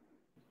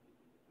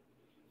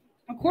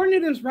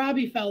 according to this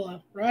Robbie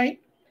fella, right?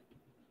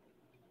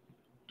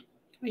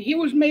 He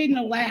was made in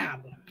a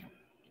lab.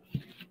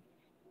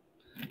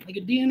 Like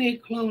a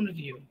DNA clone of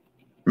you.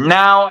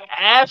 Now,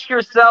 ask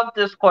yourself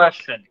this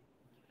question.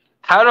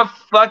 How the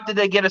fuck did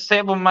they get a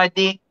sample of my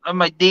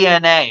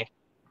DNA?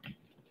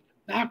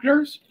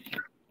 Doctors?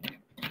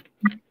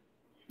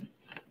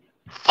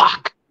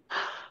 Fuck.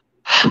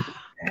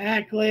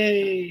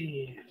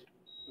 Exactly.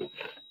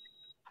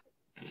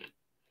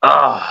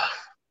 But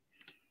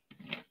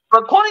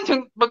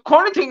quarantine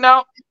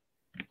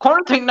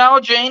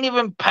technology ain't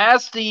even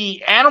past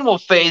the animal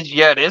phase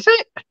yet, is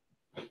it?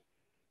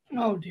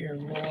 Oh dear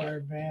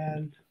Lord,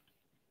 man.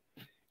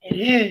 It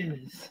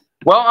is.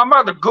 Well, I'm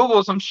about to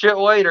Google some shit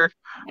later.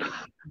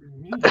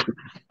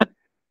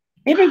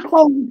 They've been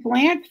cloning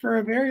plants for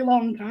a very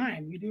long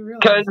time. You do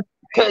realize?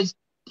 Because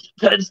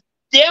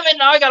damn it,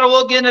 now I gotta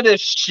look into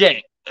this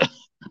shit.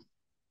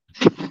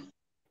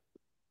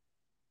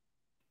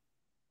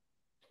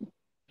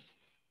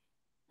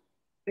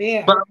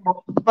 Yeah. But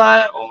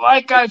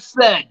like I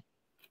said,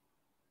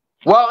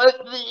 well,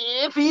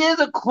 if he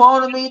is a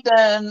clone of me,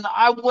 then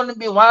I wouldn't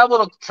be liable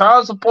to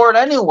child support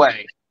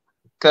anyway.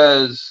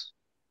 Because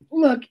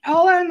look,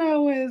 all I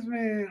know is,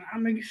 man,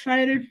 I'm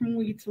excited for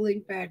we to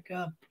link back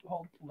up,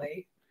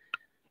 hopefully.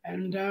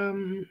 And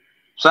so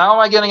how am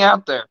I getting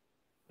out there?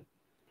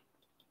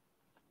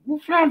 We'll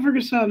try and figure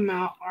something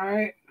out, all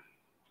right?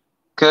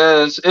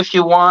 Because if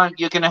you want,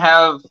 you can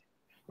have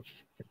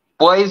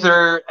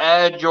Blazer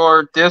add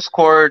your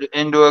Discord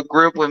into a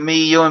group with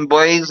me, you, and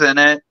Blaze in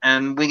it,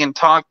 and we can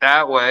talk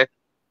that way.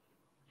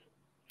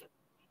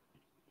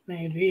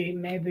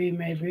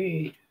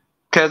 Maybe.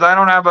 Because I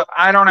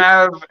don't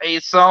have a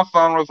cell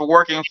phone with a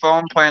working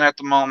phone plan at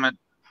the moment,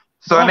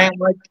 so it ain't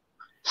like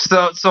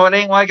so it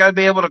ain't like I'd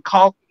be able to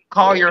call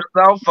your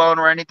cell phone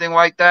or anything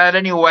like that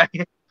anyway.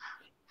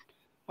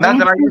 Not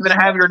that I even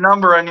have your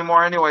number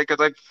anymore anyway,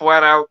 because I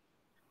flat out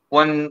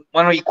when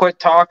we quit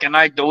talking,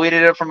 I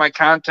deleted it from my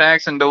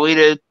contacts and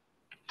deleted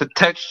the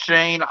text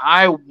chain.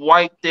 I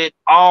wiped it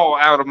all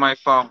out of my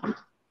phone.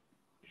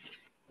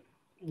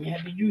 You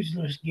have a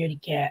useless kitty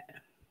cat.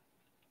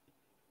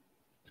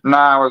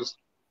 Nah,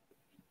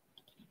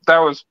 that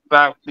was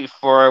back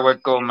before I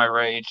let go of my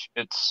rage.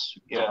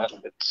 Yeah,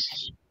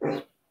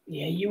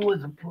 you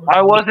wasn't.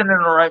 I wasn't in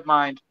the right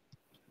mind.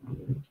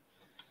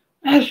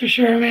 That's for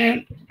sure,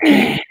 man.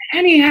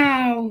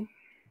 Anyhow,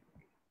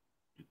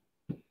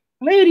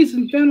 ladies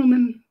and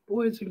gentlemen,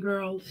 boys and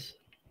girls,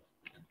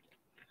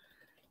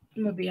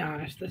 I'm gonna be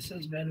honest. This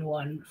has been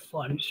one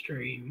fun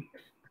stream,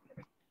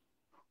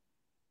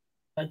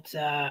 but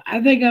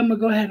I think I'm gonna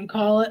go ahead and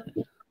call it.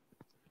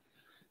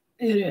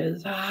 It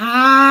is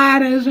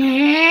hot as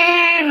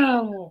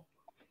hell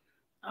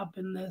up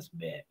in this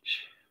bitch.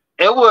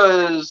 It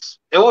was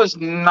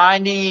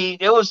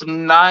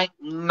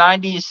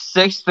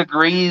 96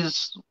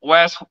 degrees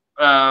last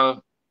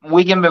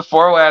weekend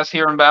before last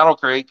here in Battle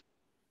Creek.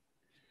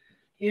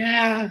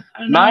 Yeah,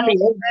 I know. 98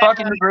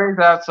 fucking degrees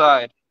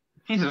outside.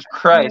 Jesus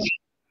Christ.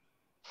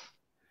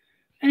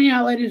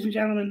 Anyhow, ladies and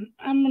gentlemen,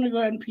 I'm gonna go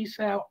ahead and peace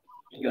out.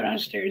 Go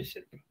downstairs,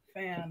 sit with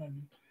the fan,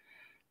 and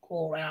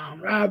cool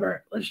down.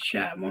 Robert, let's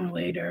chat more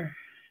later.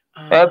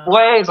 Hey,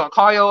 Blaze, I'll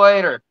call you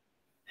later.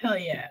 Hell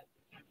yeah.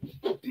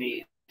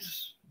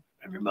 Peace,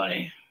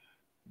 everybody.